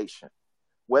organization,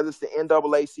 whether it's the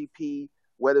NAACP,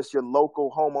 whether it's your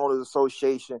local homeowners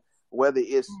association, whether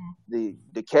it's the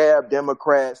DeKalb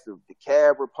Democrats, the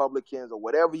DeKalb Republicans, or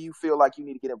whatever you feel like you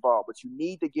need to get involved. But you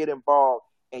need to get involved,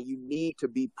 and you need to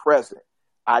be present.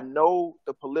 I know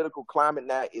the political climate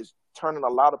now is turning a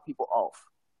lot of people off.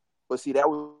 But see, that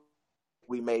was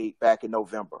we made back in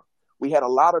November. We had a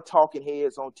lot of talking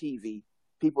heads on TV,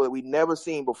 people that we'd never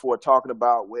seen before, talking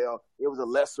about, well, it was a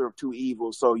lesser of two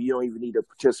evils, so you don't even need to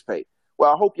participate.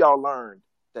 Well, I hope y'all learned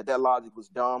that logic was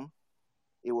dumb.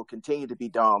 It will continue to be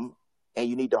dumb, and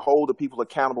you need to hold the people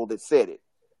accountable that said it.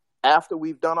 After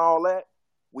we've done all that,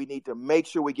 we need to make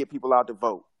sure we get people out to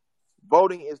vote.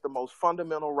 Voting is the most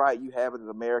fundamental right you have as an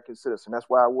American citizen. That's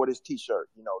why I wore this T-shirt.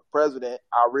 The president,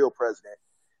 our real president,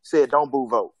 said, don't boo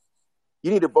vote.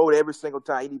 You need to vote every single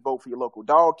time. You need to vote for your local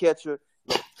dog catcher,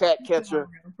 cat catcher.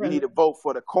 You need to vote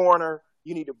for the coroner.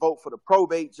 You need to vote for the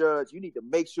probate judge. You need to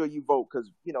make sure you vote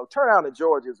because, turnout in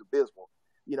Georgia is abysmal.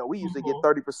 We usually get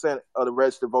 30% of the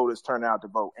registered voters turn out to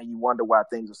vote, and you wonder why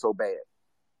things are so bad.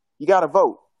 You got to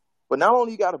vote. But not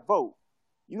only you got to vote,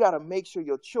 you got to make sure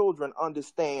your children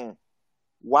understand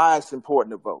why it's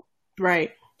important to vote.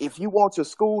 Right. If you want your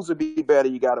schools to be better,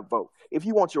 you got to vote. If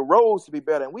you want your roads to be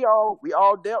better, and we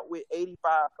all dealt with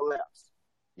 85 collapse.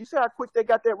 You see how quick they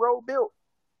got that road built?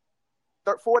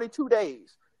 42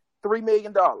 days, $3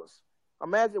 million.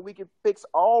 Imagine we could fix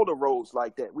all the roads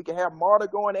like that. We can have MARTA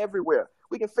going everywhere.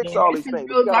 We can fix all these things.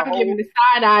 I'm giving the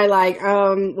side eye, like,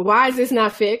 why is this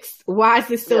not fixed? Why is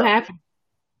this still happening?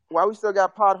 Why we still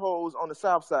got potholes on the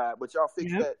south side, but y'all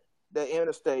fixed that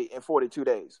interstate in 42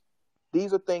 days.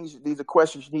 These are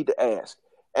questions you need to ask.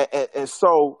 And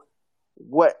so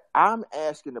what I'm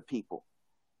asking the people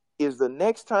is the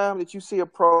next time that you see a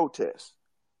protest,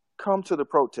 come to the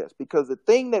protest. Because the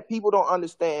thing that people don't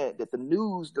understand that the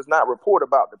news does not report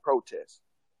about the protests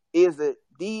is that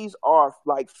these are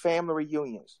like family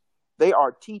reunions. They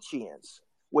are teach-ins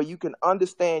where you can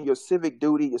understand your civic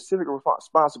duty, your civic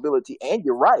responsibility, and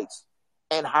your rights,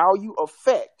 and how you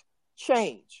affect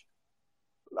change.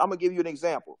 I'm going to give you an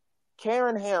example.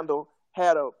 Karen Handel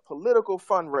had a political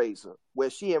fundraiser where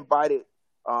she invited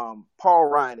Paul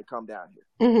Ryan to come down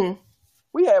here. Mm-hmm.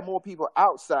 We had more people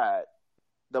outside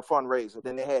the fundraiser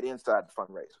than they had inside the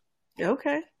fundraiser.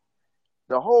 Okay.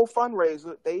 The whole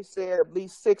fundraiser, they said at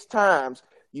least 6 times,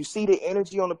 you see the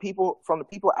energy on the people from the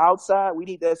people outside. We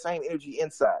need that same energy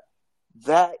inside.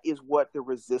 That is what the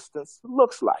resistance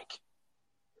looks like.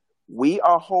 We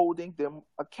are holding them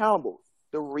accountable.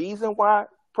 The reason why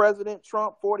President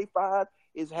Trump, 45,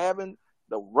 is having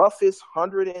the roughest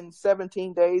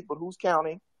 117 days, but who's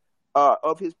counting,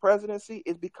 of his presidency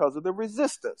is because of the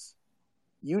resistance.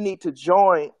 You need to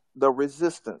join the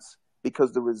resistance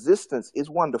because the resistance is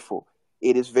wonderful.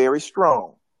 It is very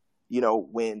strong.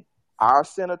 When our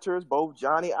senators, both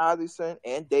Johnny Isakson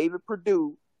and David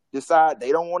Perdue, decide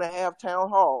they don't want to have town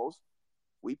halls,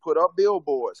 we put up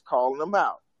billboards calling them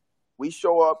out. We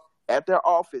show up at their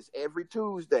office every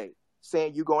Tuesday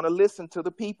saying you're going to listen to the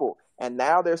people. And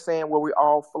now they're saying, well, we're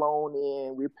all flown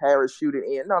in, we're parachuted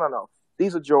in. No.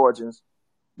 These are Georgians.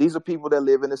 These are people that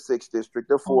live in the 6th district,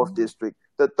 the 4th district,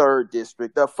 the 3rd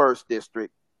district, the 1st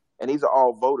district. And these are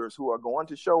all voters who are going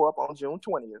to show up on June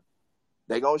 20th.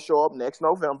 They're going to show up next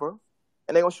November.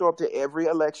 And they're going to show up to every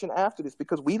election after this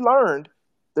because we learned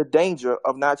the danger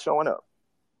of not showing up.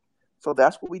 So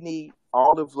that's what we need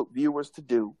all the viewers to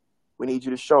do. We need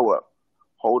you to show up,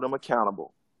 hold them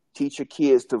accountable, teach your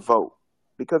kids to vote.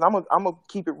 Because I'm gonna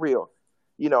keep it real.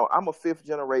 I'm a 5th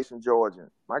generation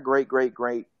Georgian. My great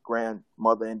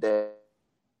grandmother and dad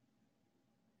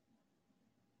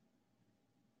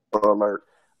alert.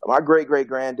 My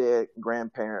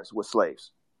grandparents were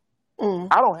slaves. Mm.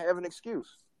 I don't have an excuse.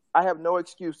 I have no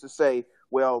excuse to say,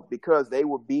 well, because they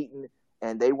were beaten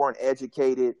and they weren't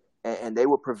educated and they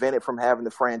were prevented from having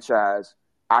the franchise,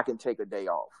 I can take a day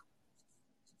off.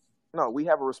 No, we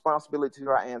have a responsibility to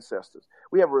our ancestors.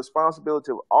 We have a responsibility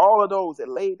to all of those that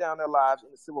laid down their lives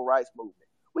in the civil rights movement.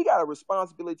 We got a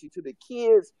responsibility to the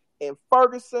kids in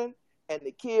Ferguson and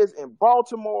the kids in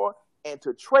Baltimore and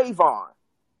to Trayvon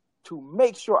to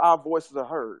make sure our voices are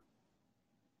heard.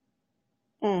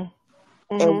 Mm.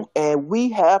 Mm-hmm. And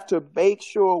we have to make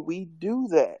sure we do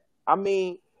that. I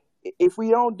mean, if we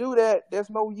don't do that, there's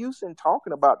no use in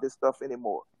talking about this stuff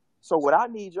anymore. So what I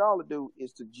need y'all to do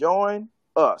is to join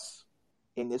us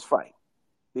in this fight,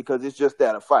 because it's just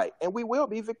that, a fight, and we will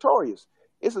be victorious.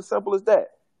 It's as simple as that.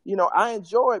 You know, I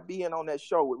enjoyed being on that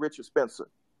show with Richard Spencer.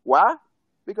 Why?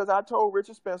 Because I told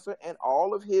Richard Spencer and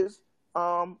all of his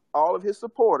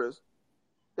supporters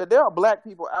that there are black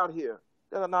people out here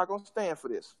that are not going to stand for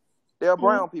this. There are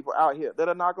brown people out here that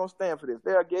are not going to stand for this.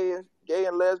 There are gay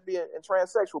and lesbian and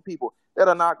transsexual people that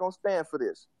are not going to stand for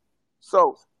this.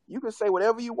 So you can say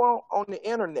whatever you want on the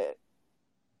internet,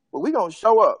 but we're going to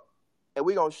show up and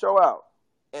we're going to show out.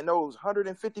 And those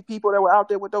 150 people that were out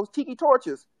there with those tiki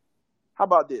torches, how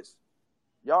about this?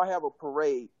 Y'all have a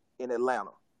parade in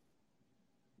Atlanta.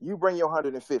 You bring your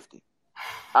 150.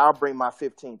 I'll bring my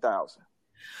 15,000.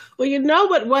 Well, you know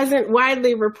what wasn't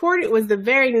widely reported was the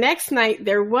very next night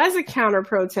there was a counter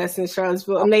protest in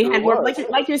Charlottesville, and they had more,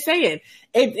 like you're saying,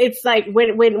 it's like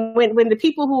when the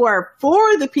people who are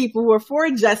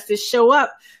for justice show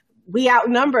up, we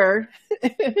outnumber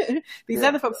these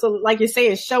other folks. So, like you're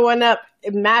saying, showing up,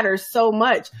 it matters so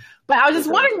much. But I was just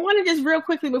wanted just real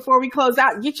quickly before we close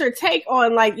out, get your take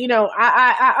on, like, you know,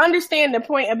 I understand the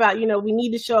point about, you know, we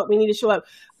need to show up.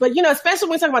 But, you know, especially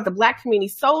when we talk about the black community,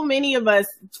 so many of us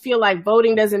feel like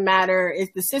voting doesn't matter.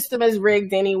 The system is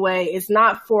rigged anyway. It's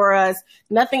not for us.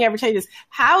 Nothing ever changes.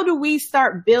 How do we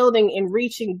start building and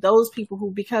reaching those people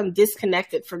who become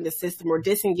disconnected from the system or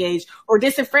disengaged or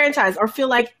disenfranchised or feel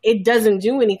like it doesn't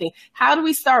do anything? How do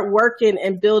we start working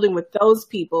and building with those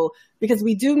people? Because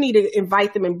we do need to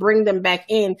invite them and bring them back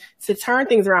in to turn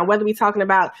things around, whether we're talking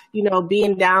about, you know,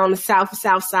 being down the south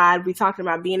side, we're talking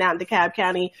about being out in DeKalb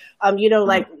County, you know,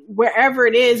 like wherever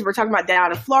it is, we're talking about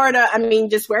down in Florida. I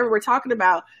mean, just wherever we're talking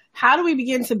about, how do we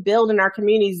begin to build in our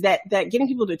communities that getting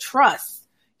people to trust,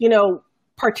 you know,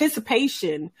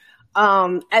 participation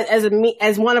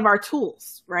as one of our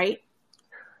tools, right?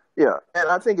 Yeah, and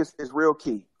I think it's real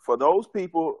key for those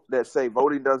people that say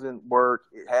voting doesn't work,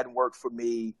 it hadn't worked for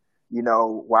me. You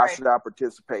know, why should I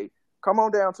participate? Come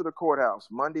on down to the courthouse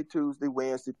Monday, Tuesday,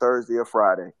 Wednesday, Thursday, or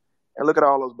Friday, and look at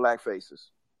all those black faces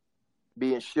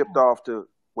being shipped off to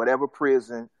whatever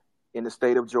prison in the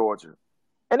state of Georgia.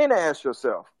 And then ask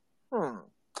yourself,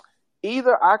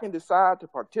 either I can decide to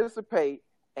participate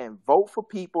and vote for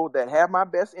people that have my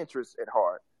best interests at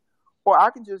heart, or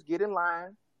I can just get in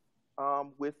line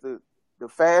with the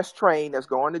fast train that's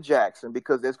going to Jackson,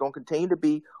 because there's going to continue to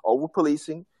be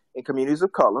over-policing in communities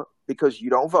of color because you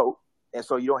don't vote, and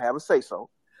so you don't have a say-so.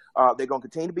 They're going to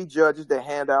continue to be judges that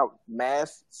hand out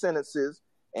mass sentences,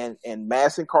 and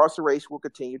mass incarceration will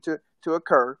continue to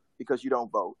occur because you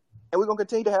don't vote. And we're going to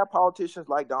continue to have politicians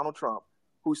like Donald Trump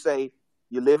who say,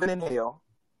 you're living in hell,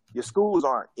 your schools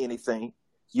aren't anything,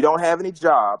 you don't have any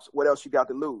jobs, what else you got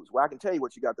to lose? Well, I can tell you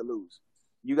what you got to lose.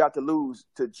 You got to lose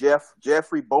to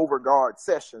Jeffrey Beauregard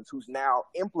Sessions, who's now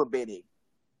implementing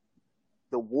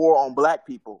the war on black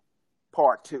people,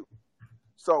 part 2.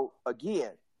 So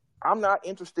again, I'm not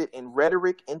interested in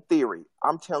rhetoric and theory.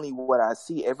 I'm telling you what I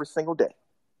see every single day.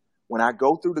 When I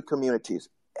go through the communities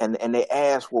and they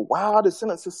ask, well, why are the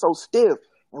sentences so stiff?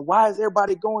 And why is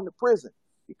everybody going to prison?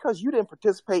 Because you didn't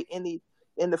participate in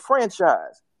the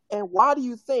franchise. And why do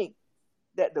you think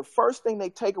that the first thing they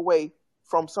take away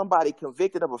from somebody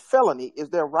convicted of a felony is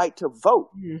their right to vote?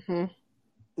 Mm-hmm.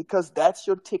 Because that's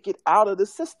your ticket out of the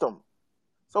system.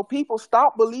 So people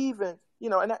stop believing, you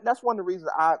know, and that's one of the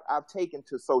reasons I've taken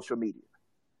to social media,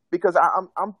 because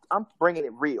I'm bringing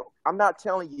it real. I'm not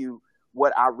telling you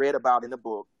what I read about in the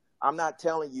book. I'm not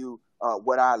telling you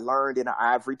what I learned in the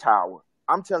ivory tower.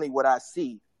 I'm telling you what I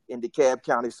see in DeKalb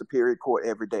County Superior Court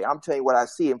every day. I'm telling you what I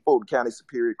see in Fulton County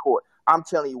Superior Court. I'm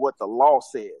telling you what the law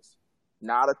says,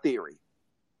 not a theory.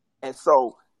 And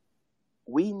so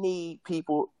we need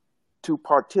people to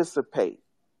participate.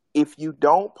 If you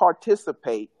don't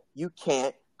participate, you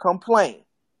can't complain,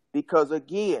 because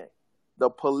again, the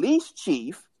police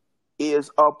chief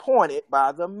is appointed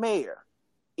by the mayor.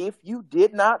 If you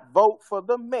did not vote for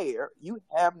the mayor, you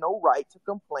have no right to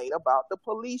complain about the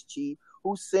police chief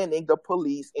who's sending the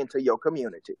police into your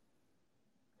community.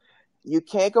 You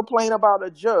can't complain about a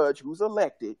judge who's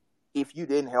elected if you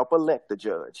didn't help elect the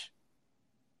judge.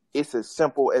 It's as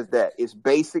simple as that. It's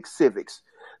basic civics.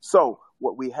 So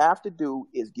what we have to do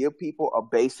is give people a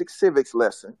basic civics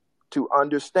lesson to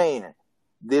understand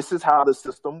this is how the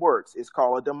system works. It's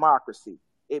called a democracy.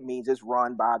 It means it's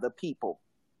run by the people.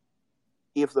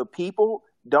 If the people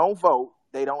don't vote,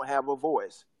 they don't have a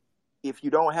voice. If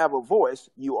you don't have a voice,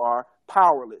 you are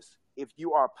powerless. If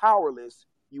you are powerless,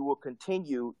 you will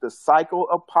continue the cycle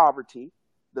of poverty,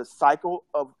 the cycle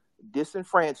of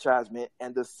disenfranchisement,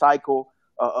 and the cycle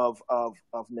of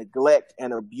neglect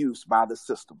and abuse by the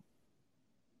system.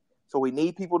 So we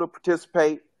need people to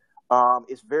participate.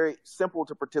 It's very simple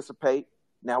to participate.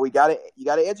 Now you got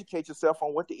to educate yourself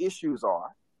on what the issues are.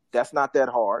 That's not that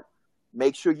hard.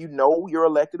 Make sure you know your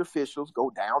elected officials. Go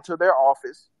down to their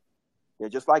office. They're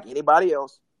just like anybody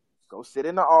else. Go sit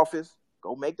in the office.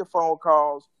 Go make the phone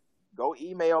calls. Go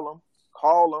email them.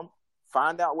 Call them.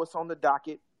 Find out what's on the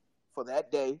docket for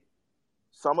that day.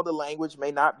 Some of the language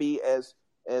may not be as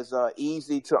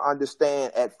easy to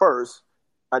understand at first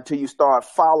until you start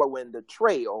following the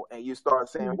trail and you start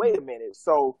saying, wait a minute.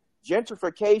 So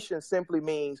gentrification simply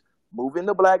means moving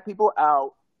the black people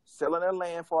out, selling their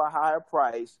land for a higher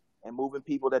price, and moving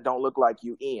people that don't look like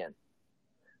you in.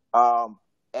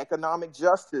 Economic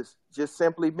justice just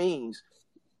simply means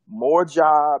more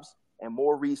jobs and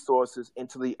more resources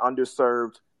into the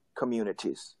underserved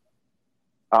communities.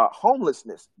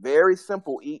 Homelessness, very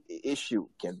simple issue,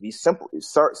 can be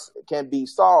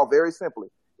solved very simply.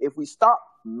 If we stop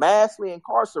massively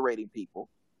incarcerating people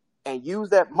and use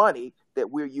that money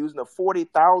that we're using of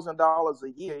 $40,000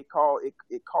 a year,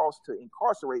 it costs to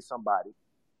incarcerate somebody,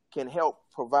 can help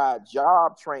provide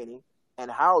job training and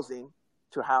housing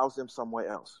to house them somewhere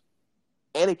else.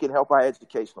 And it can help our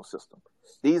educational system.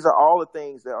 These are all the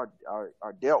things that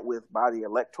are dealt with by the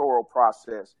electoral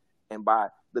process and by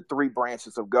the three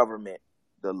branches of government,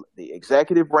 the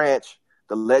executive branch,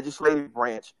 the legislative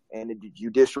branch, and the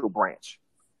judicial branch.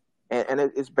 And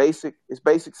it's basic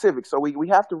civics. So we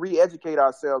have to re-educate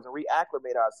ourselves and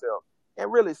reacclimate ourselves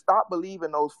and really stop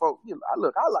believing those folks.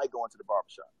 Look, I like going to the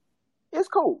barbershop. It's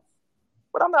cool.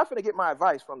 But I'm not going to get my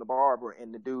advice from the barber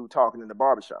and the dude talking in the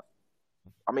barbershop.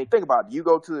 I mean, think about it. You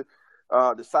go to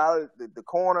the side of the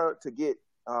corner to get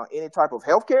any type of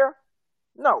health care?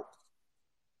 No.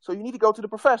 So you need to go to the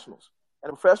professionals.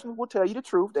 And the professionals will tell you the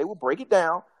truth. They will break it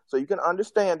down so you can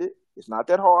understand it. It's not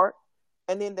that hard.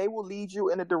 And then they will lead you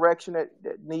in a direction that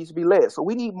needs to be led. So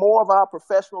we need more of our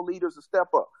professional leaders to step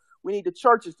up. We need the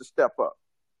churches to step up.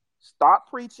 Stop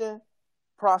preaching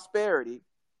prosperity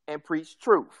and preach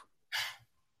truth.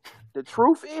 The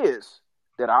truth is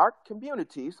that our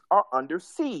communities are under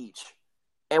siege,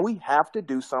 and we have to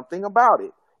do something about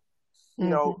it. You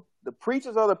know, the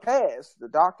preachers of the past, the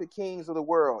Dr. Kings of the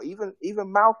world, even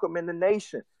Malcolm in the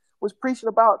Nation was preaching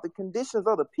about the conditions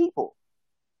of the people.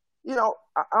 You know,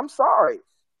 I'm sorry.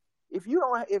 If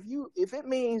it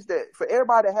means that for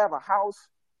everybody to have a house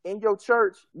in your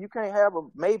church, you can't have a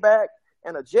Maybach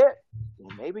and a jet,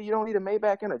 well, maybe you don't need a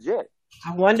Maybach and a jet.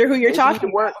 I wonder who you're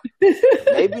talking about.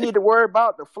 Maybe you need to worry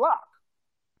about the flock.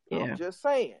 Yeah. I'm just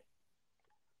saying.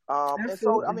 And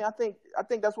so, I mean, I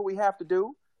think that's what we have to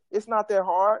do. It's not that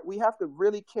hard. We have to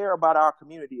really care about our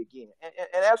community again.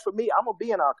 And as for me, I'm going to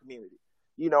be in our community.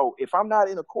 You know, if I'm not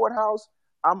in a courthouse,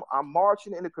 I'm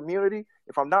marching in the community.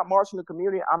 If I'm not marching in the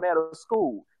community, I'm at a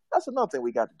school. That's another thing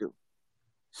we got to do.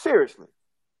 Seriously.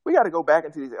 We got to go back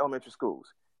into these elementary schools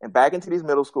and back into these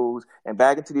middle schools and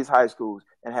back into these high schools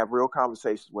and have real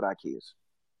conversations with our kids.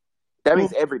 That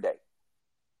means every day.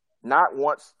 Not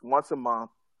once a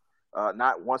month,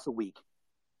 not once a week,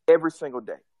 every single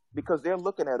day, because they're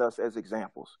looking at us as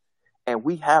examples. And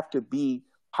we have to be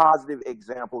positive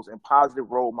examples and positive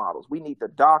role models. We need the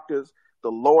doctors, the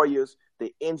lawyers,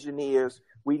 the engineers.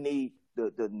 We need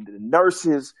the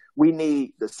nurses. We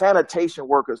need the sanitation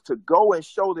workers to go and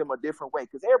show them a different way,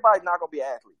 because everybody's not going to be an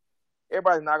athlete.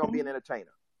 Everybody's not going to be an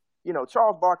entertainer. You know,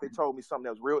 Charles Barkley told me something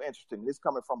that was real interesting. This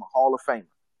coming from a Hall of Famer.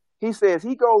 He says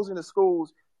he goes into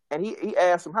schools and he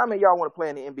asks them, how many of y'all want to play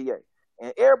in the NBA?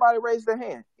 And everybody raised their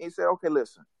hand. He said, okay,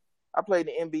 listen, I played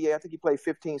in the NBA. I think he played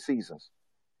 15 seasons.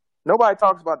 Nobody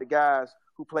talks about the guys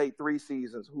who played 3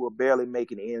 seasons who are barely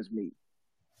making ends meet.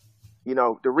 You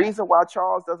know, the reason why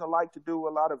Charles doesn't like to do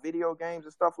a lot of video games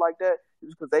and stuff like that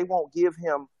is because they won't give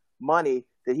him money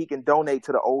that he can donate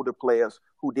to the older players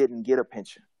who didn't get a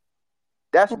pension.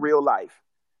 That's real life.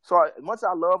 So as much as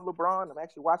I love LeBron, I'm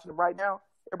actually watching him right now,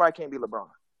 everybody can't be LeBron.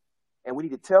 And we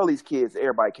need to tell these kids that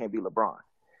everybody can't be LeBron.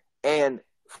 And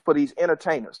for these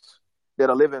entertainers that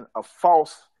are living a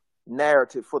false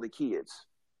narrative for the kids.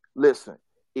 Listen,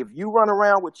 if you run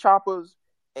around with choppers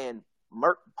and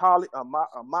Molly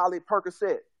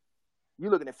Percocet,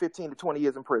 you're looking at 15 to 20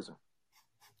 years in prison.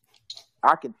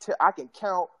 I can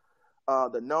count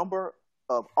the number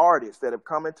of artists that have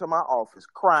come into my office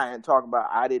crying, talking about,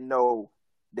 I didn't know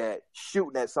that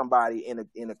shooting at somebody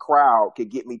in a crowd could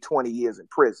get me 20 years in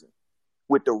prison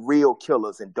with the real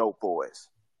killers and dope boys.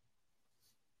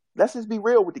 Let's just be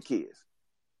real with the kids.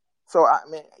 So, I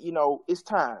mean, it's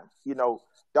time.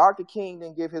 Dr. King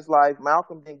didn't give his life.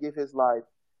 Malcolm didn't give his life.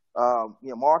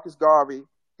 Marcus Garvey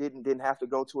didn't have to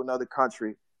go to another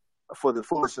country for the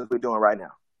foolishness we're doing right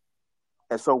now.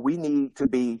 And so we need to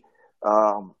be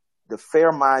the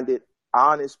fair-minded,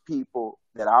 honest people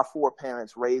that our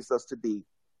foreparents raised us to be,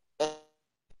 and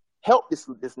help this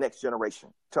next generation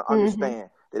to understand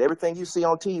that everything you see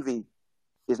on TV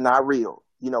is not real.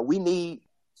 We need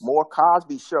more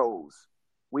Cosby shows.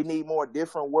 We need more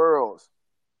Different Worlds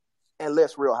and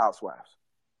less Real Housewives.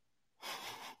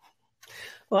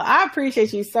 Well, I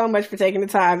appreciate you so much for taking the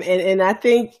time, and I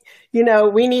think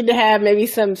we need to have maybe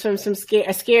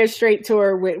a scared straight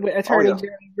tour with Attorney Gerald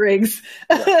Griggs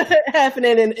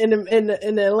happening in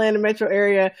the Atlanta metro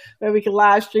area, where we can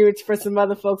live stream it for some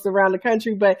other folks around the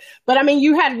country. But I mean,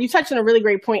 you touched on a really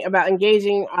great point about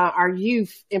engaging our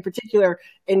youth in particular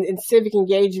in civic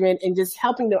engagement and just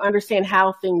helping them understand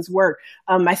how things work.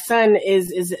 My son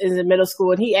is in middle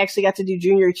school, and he actually got to do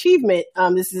junior achievement.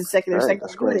 This is his second or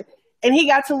second grade. And he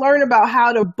got to learn about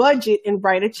how to budget and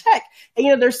write a check.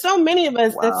 And, there's so many of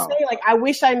us that say, like, I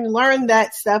wish I learned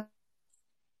that stuff.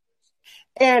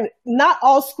 And not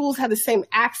all schools have the same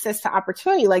access to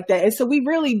opportunity like that. And so we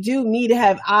really do need to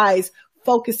have eyes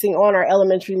focusing on our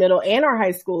elementary, middle, and our high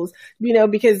schools,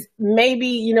 because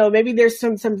maybe there's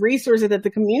some resources that the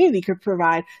community could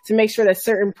provide to make sure that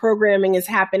certain programming is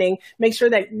happening, make sure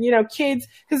that, kids,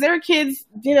 because there are kids,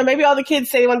 maybe all the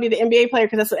kids say they want to be the NBA player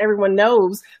because that's what everyone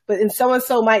knows, but and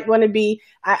so-and-so might want to be,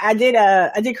 I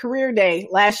did career day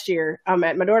last year,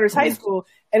 at my daughter's high school,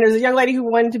 and there's a young lady who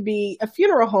wanted to be a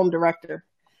funeral home director.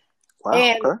 Wow.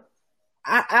 And okay.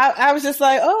 I was just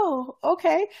like, oh,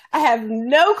 okay. I have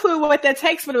no clue what that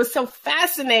takes, but it was so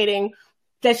fascinating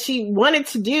that she wanted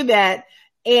to do that,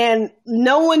 and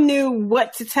no one knew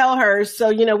what to tell her.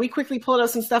 So, we quickly pulled up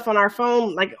some stuff on our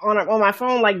phone, like on my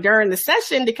phone, like during the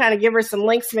session, to kind of give her some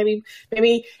links, maybe,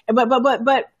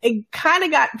 but it kind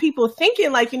of got people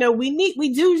thinking, like,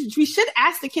 we should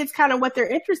ask the kids kind of what they're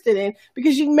interested in,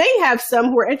 because you may have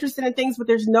some who are interested in things, but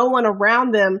there's no one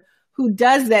around them who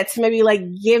does that to maybe like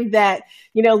give that,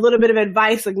 little bit of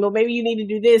advice, like, well, maybe you need to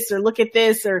do this, or look at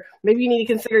this, or maybe you need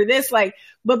to consider this, like,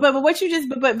 but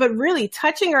really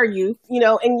touching our youth,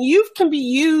 and youth can be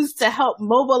used to help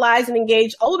mobilize and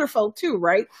engage older folk too,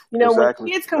 right? Exactly.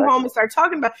 When kids come home and start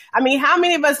talking about, I mean, how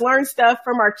many of us learn stuff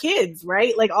from our kids,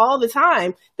 right? Like all the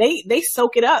time, they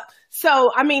soak it up.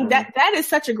 So, I mean, that is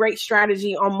such a great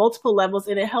strategy on multiple levels,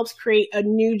 and it helps create a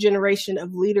new generation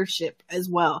of leadership as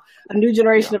well, a new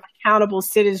generation of accountable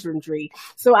citizenry.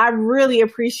 So I really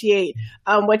appreciate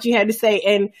what you had to say.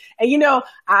 And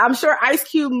I'm sure Ice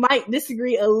Cube might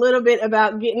disagree a little bit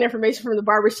about getting information from the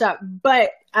barbershop,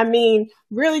 but I mean,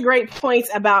 really great points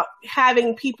about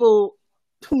having people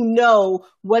who know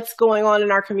what's going on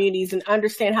in our communities and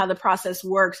understand how the process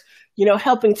works,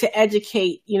 helping to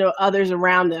educate, others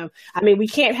around them. I mean, we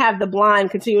can't have the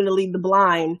blind continuing to lead the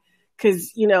blind,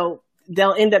 because,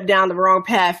 they'll end up down the wrong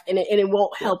path, and it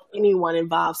won't help anyone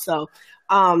involved. So,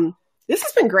 this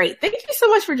has been great. Thank you so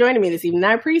much for joining me this evening.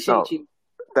 I appreciate you.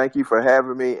 Thank you for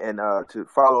having me. And to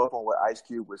follow up on what Ice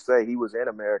Cube would say, he was in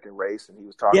American Race, and he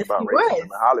was talking about racism in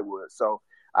Hollywood. So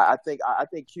I think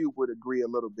Cube would agree a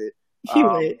little bit. He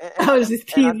would. I was just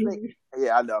teasing.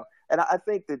 I know. And I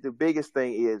think that the biggest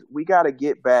thing is we got to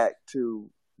get back to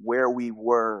where we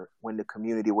were when the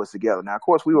community was together. Now, of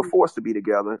course, we were forced to be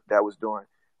together. That was during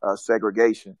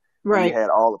segregation. Right. We had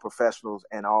all the professionals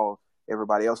and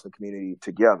everybody else in the community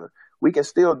together. We can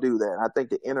still do that. I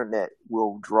think the internet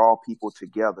will draw people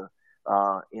together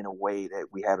in a way that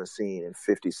we haven't seen in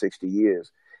 50, 60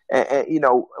 years. And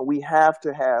we have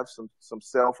to have some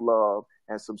self-love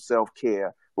and some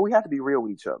self-care, but we have to be real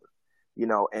with each other,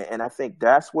 and I think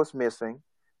that's what's missing.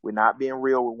 We're not being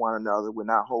real with one another. We're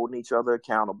not holding each other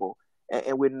accountable,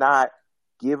 and we're not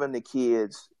giving the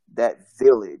kids that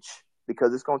village,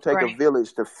 because it's going to take a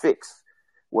village to fix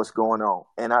what's going on.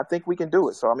 And I think we can do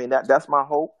it. So, I mean, that's my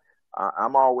hope.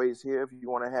 I'm always here. If you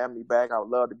want to have me back, I would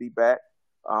love to be back.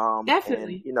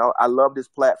 Definitely. And, I love this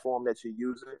platform that you're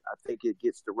using. I think it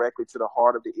gets directly to the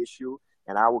heart of the issue,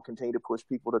 and I will continue to push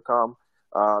people to come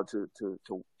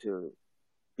to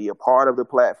be a part of the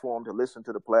platform, to listen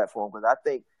to the platform, because I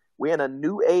think we're in a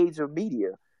new age of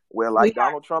media where, like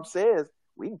Donald Trump says,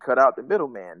 we can cut out the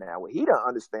middleman now. What he don't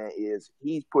understand is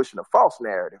he's pushing a false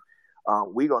narrative.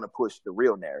 We're going to push the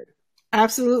real narrative.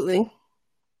 Absolutely.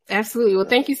 Absolutely. Well,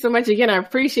 thank you so much again. I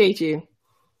appreciate you.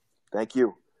 Thank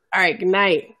you. All right. Good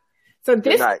night. So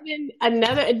this has been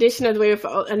another edition of The Way with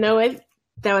Anoa.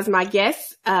 That was my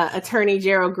guest, attorney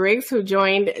Gerald Griggs, who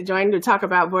joined to talk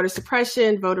about voter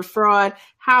suppression, voter fraud,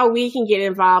 how we can get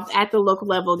involved at the local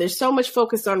level. There's so much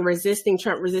focus on resisting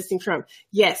Trump.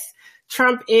 Yes,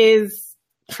 Trump is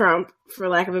Trump, for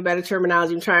lack of a better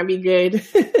terminology. I'm trying to be good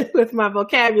with my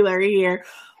vocabulary here.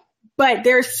 But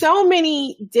there's so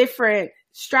many different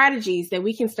strategies that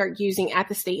we can start using at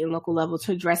the state and local level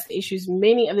to address the issues,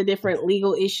 many of the different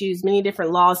legal issues, many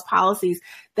different laws, policies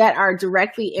that are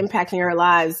directly impacting our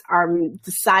lives are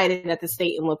decided at the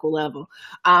state and local level.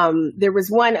 There was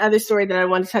one other story that I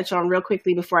wanted to touch on real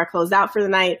quickly before I close out for the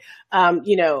night.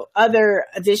 Other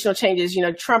additional changes,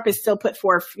 Trump has still put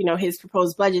forth, his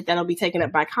proposed budget that'll be taken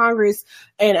up by Congress,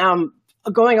 and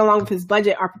going along with his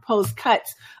budget are proposed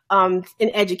cuts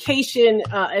in education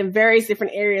in various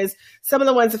different areas. Some of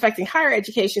the ones affecting higher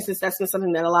education, since that's been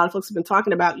something that a lot of folks have been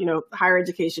talking about, higher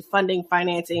education funding,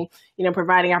 financing,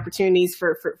 providing opportunities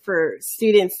for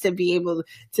students to be able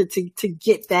to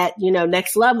get that,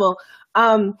 next level.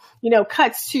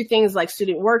 Cuts to things like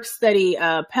student work study,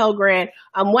 Pell Grant.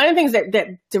 One of the things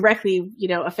that directly,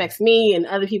 affects me and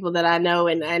other people that I know,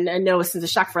 and I know it's a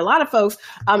shock for a lot of folks,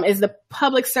 is the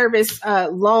public service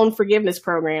loan forgiveness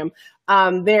program.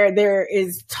 There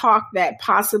is talk that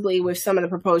possibly with some of the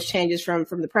proposed changes from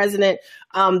the president,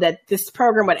 that this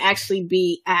program would actually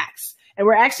be axed. And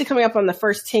we're actually coming up on the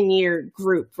first 10-year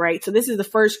group, right? So this is the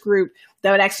first group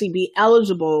that would actually be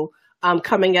eligible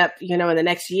coming up, in the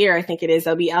next year. I think it is,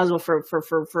 they'll be eligible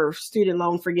for student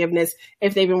loan forgiveness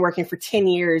if they've been working for 10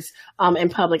 years in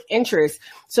public interest.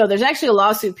 So there's actually a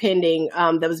lawsuit pending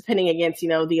that was pending against,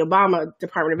 the Obama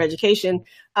Department of Education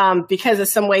because of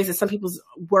some ways that some people's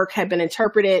work had been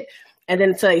interpreted. And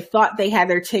then so they thought they had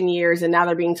their 10 years and now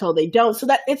they're being told they don't. So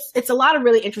that it's a lot of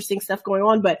really interesting stuff going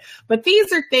on. But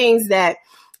these are things that,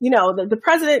 the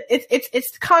president,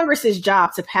 it's Congress's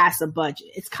job to pass a budget.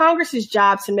 It's Congress's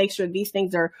job to make sure these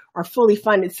things are fully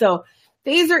funded. So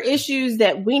these are issues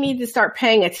that we need to start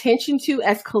paying attention to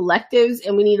as collectives,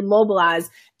 and we need to mobilize.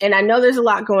 And I know there's a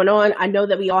lot going on. I know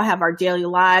that we all have our daily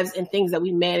lives and things that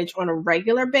we manage on a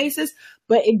regular basis,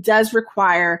 but it does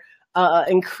require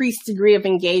increased degree of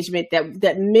engagement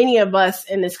that many of us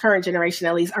in this current generation,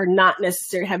 at least,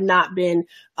 have not been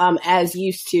as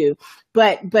used to.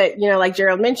 But like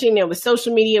Gerald mentioned, with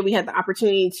social media, we had the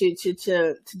opportunity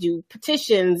to do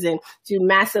petitions and do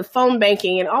massive phone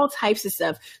banking and all types of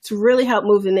stuff to really help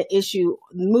move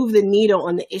the needle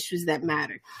on the issues that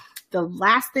matter. The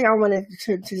last thing I wanted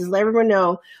to just let everyone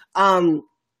know,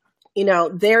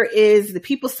 there is the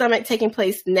People's Summit taking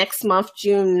place next month,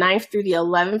 June 9th through the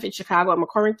 11th in Chicago at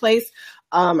McCormick Place.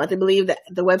 I believe that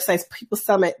the website's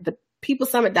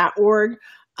peoplesummit.org.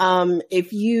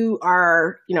 If you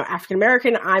are, African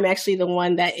American, I'm actually the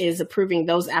one that is approving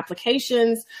those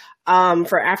applications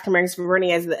for African Americans for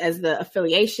running as the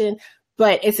affiliation.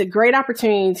 But it's a great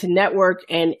opportunity to network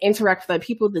and interact with other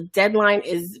people. The deadline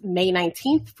is May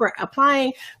 19th for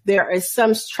applying. There is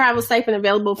some travel stipend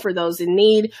available for those in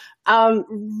need.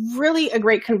 Really a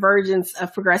great convergence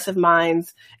of progressive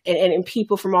minds and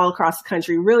people from all across the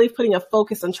country, really putting a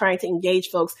focus on trying to engage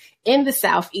folks in the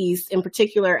Southeast in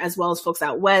particular, as well as folks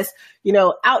out West,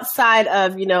 outside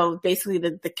of, basically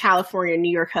the California,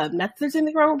 New York hub. Not that there's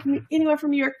anything wrong with anyone from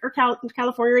New York or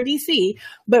California or DC,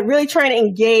 but really trying to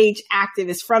engage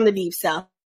activists from the Deep South,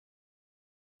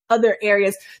 other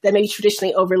areas that may be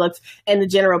traditionally overlooked in the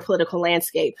general political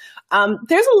landscape.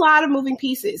 There's a lot of moving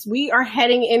pieces. We are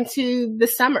heading into the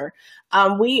summer.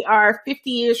 We are 50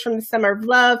 years from the Summer of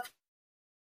Love.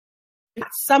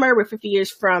 Summer, we're 50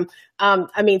 years from,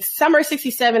 summer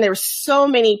 67, there were so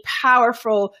many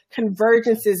powerful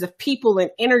convergences of people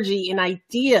and energy and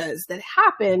ideas that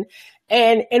happened.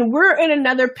 And we're in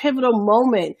another pivotal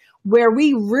moment where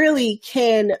we really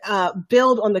can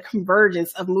build on the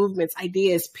convergence of movements,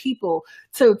 ideas, people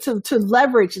to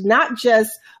leverage not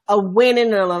just a win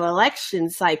in an election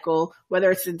cycle,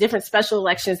 whether it's the different special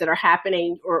elections that are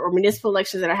happening or municipal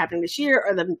elections that are happening this year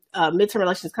or the midterm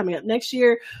elections coming up next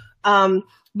year,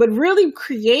 but really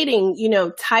creating,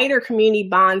 tighter community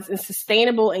bonds and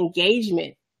sustainable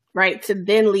engagement, right, to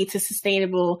then lead to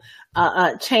sustainable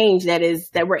change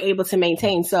that we're able to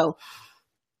maintain. So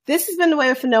this has been The Way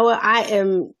with Anoa.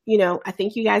 I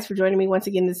thank you guys for joining me once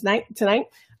again tonight.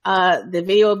 The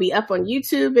video will be up on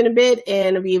YouTube in a bit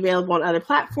and it'll be available on other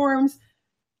platforms.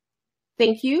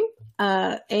 Thank you.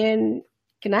 And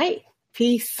good night.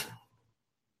 Peace.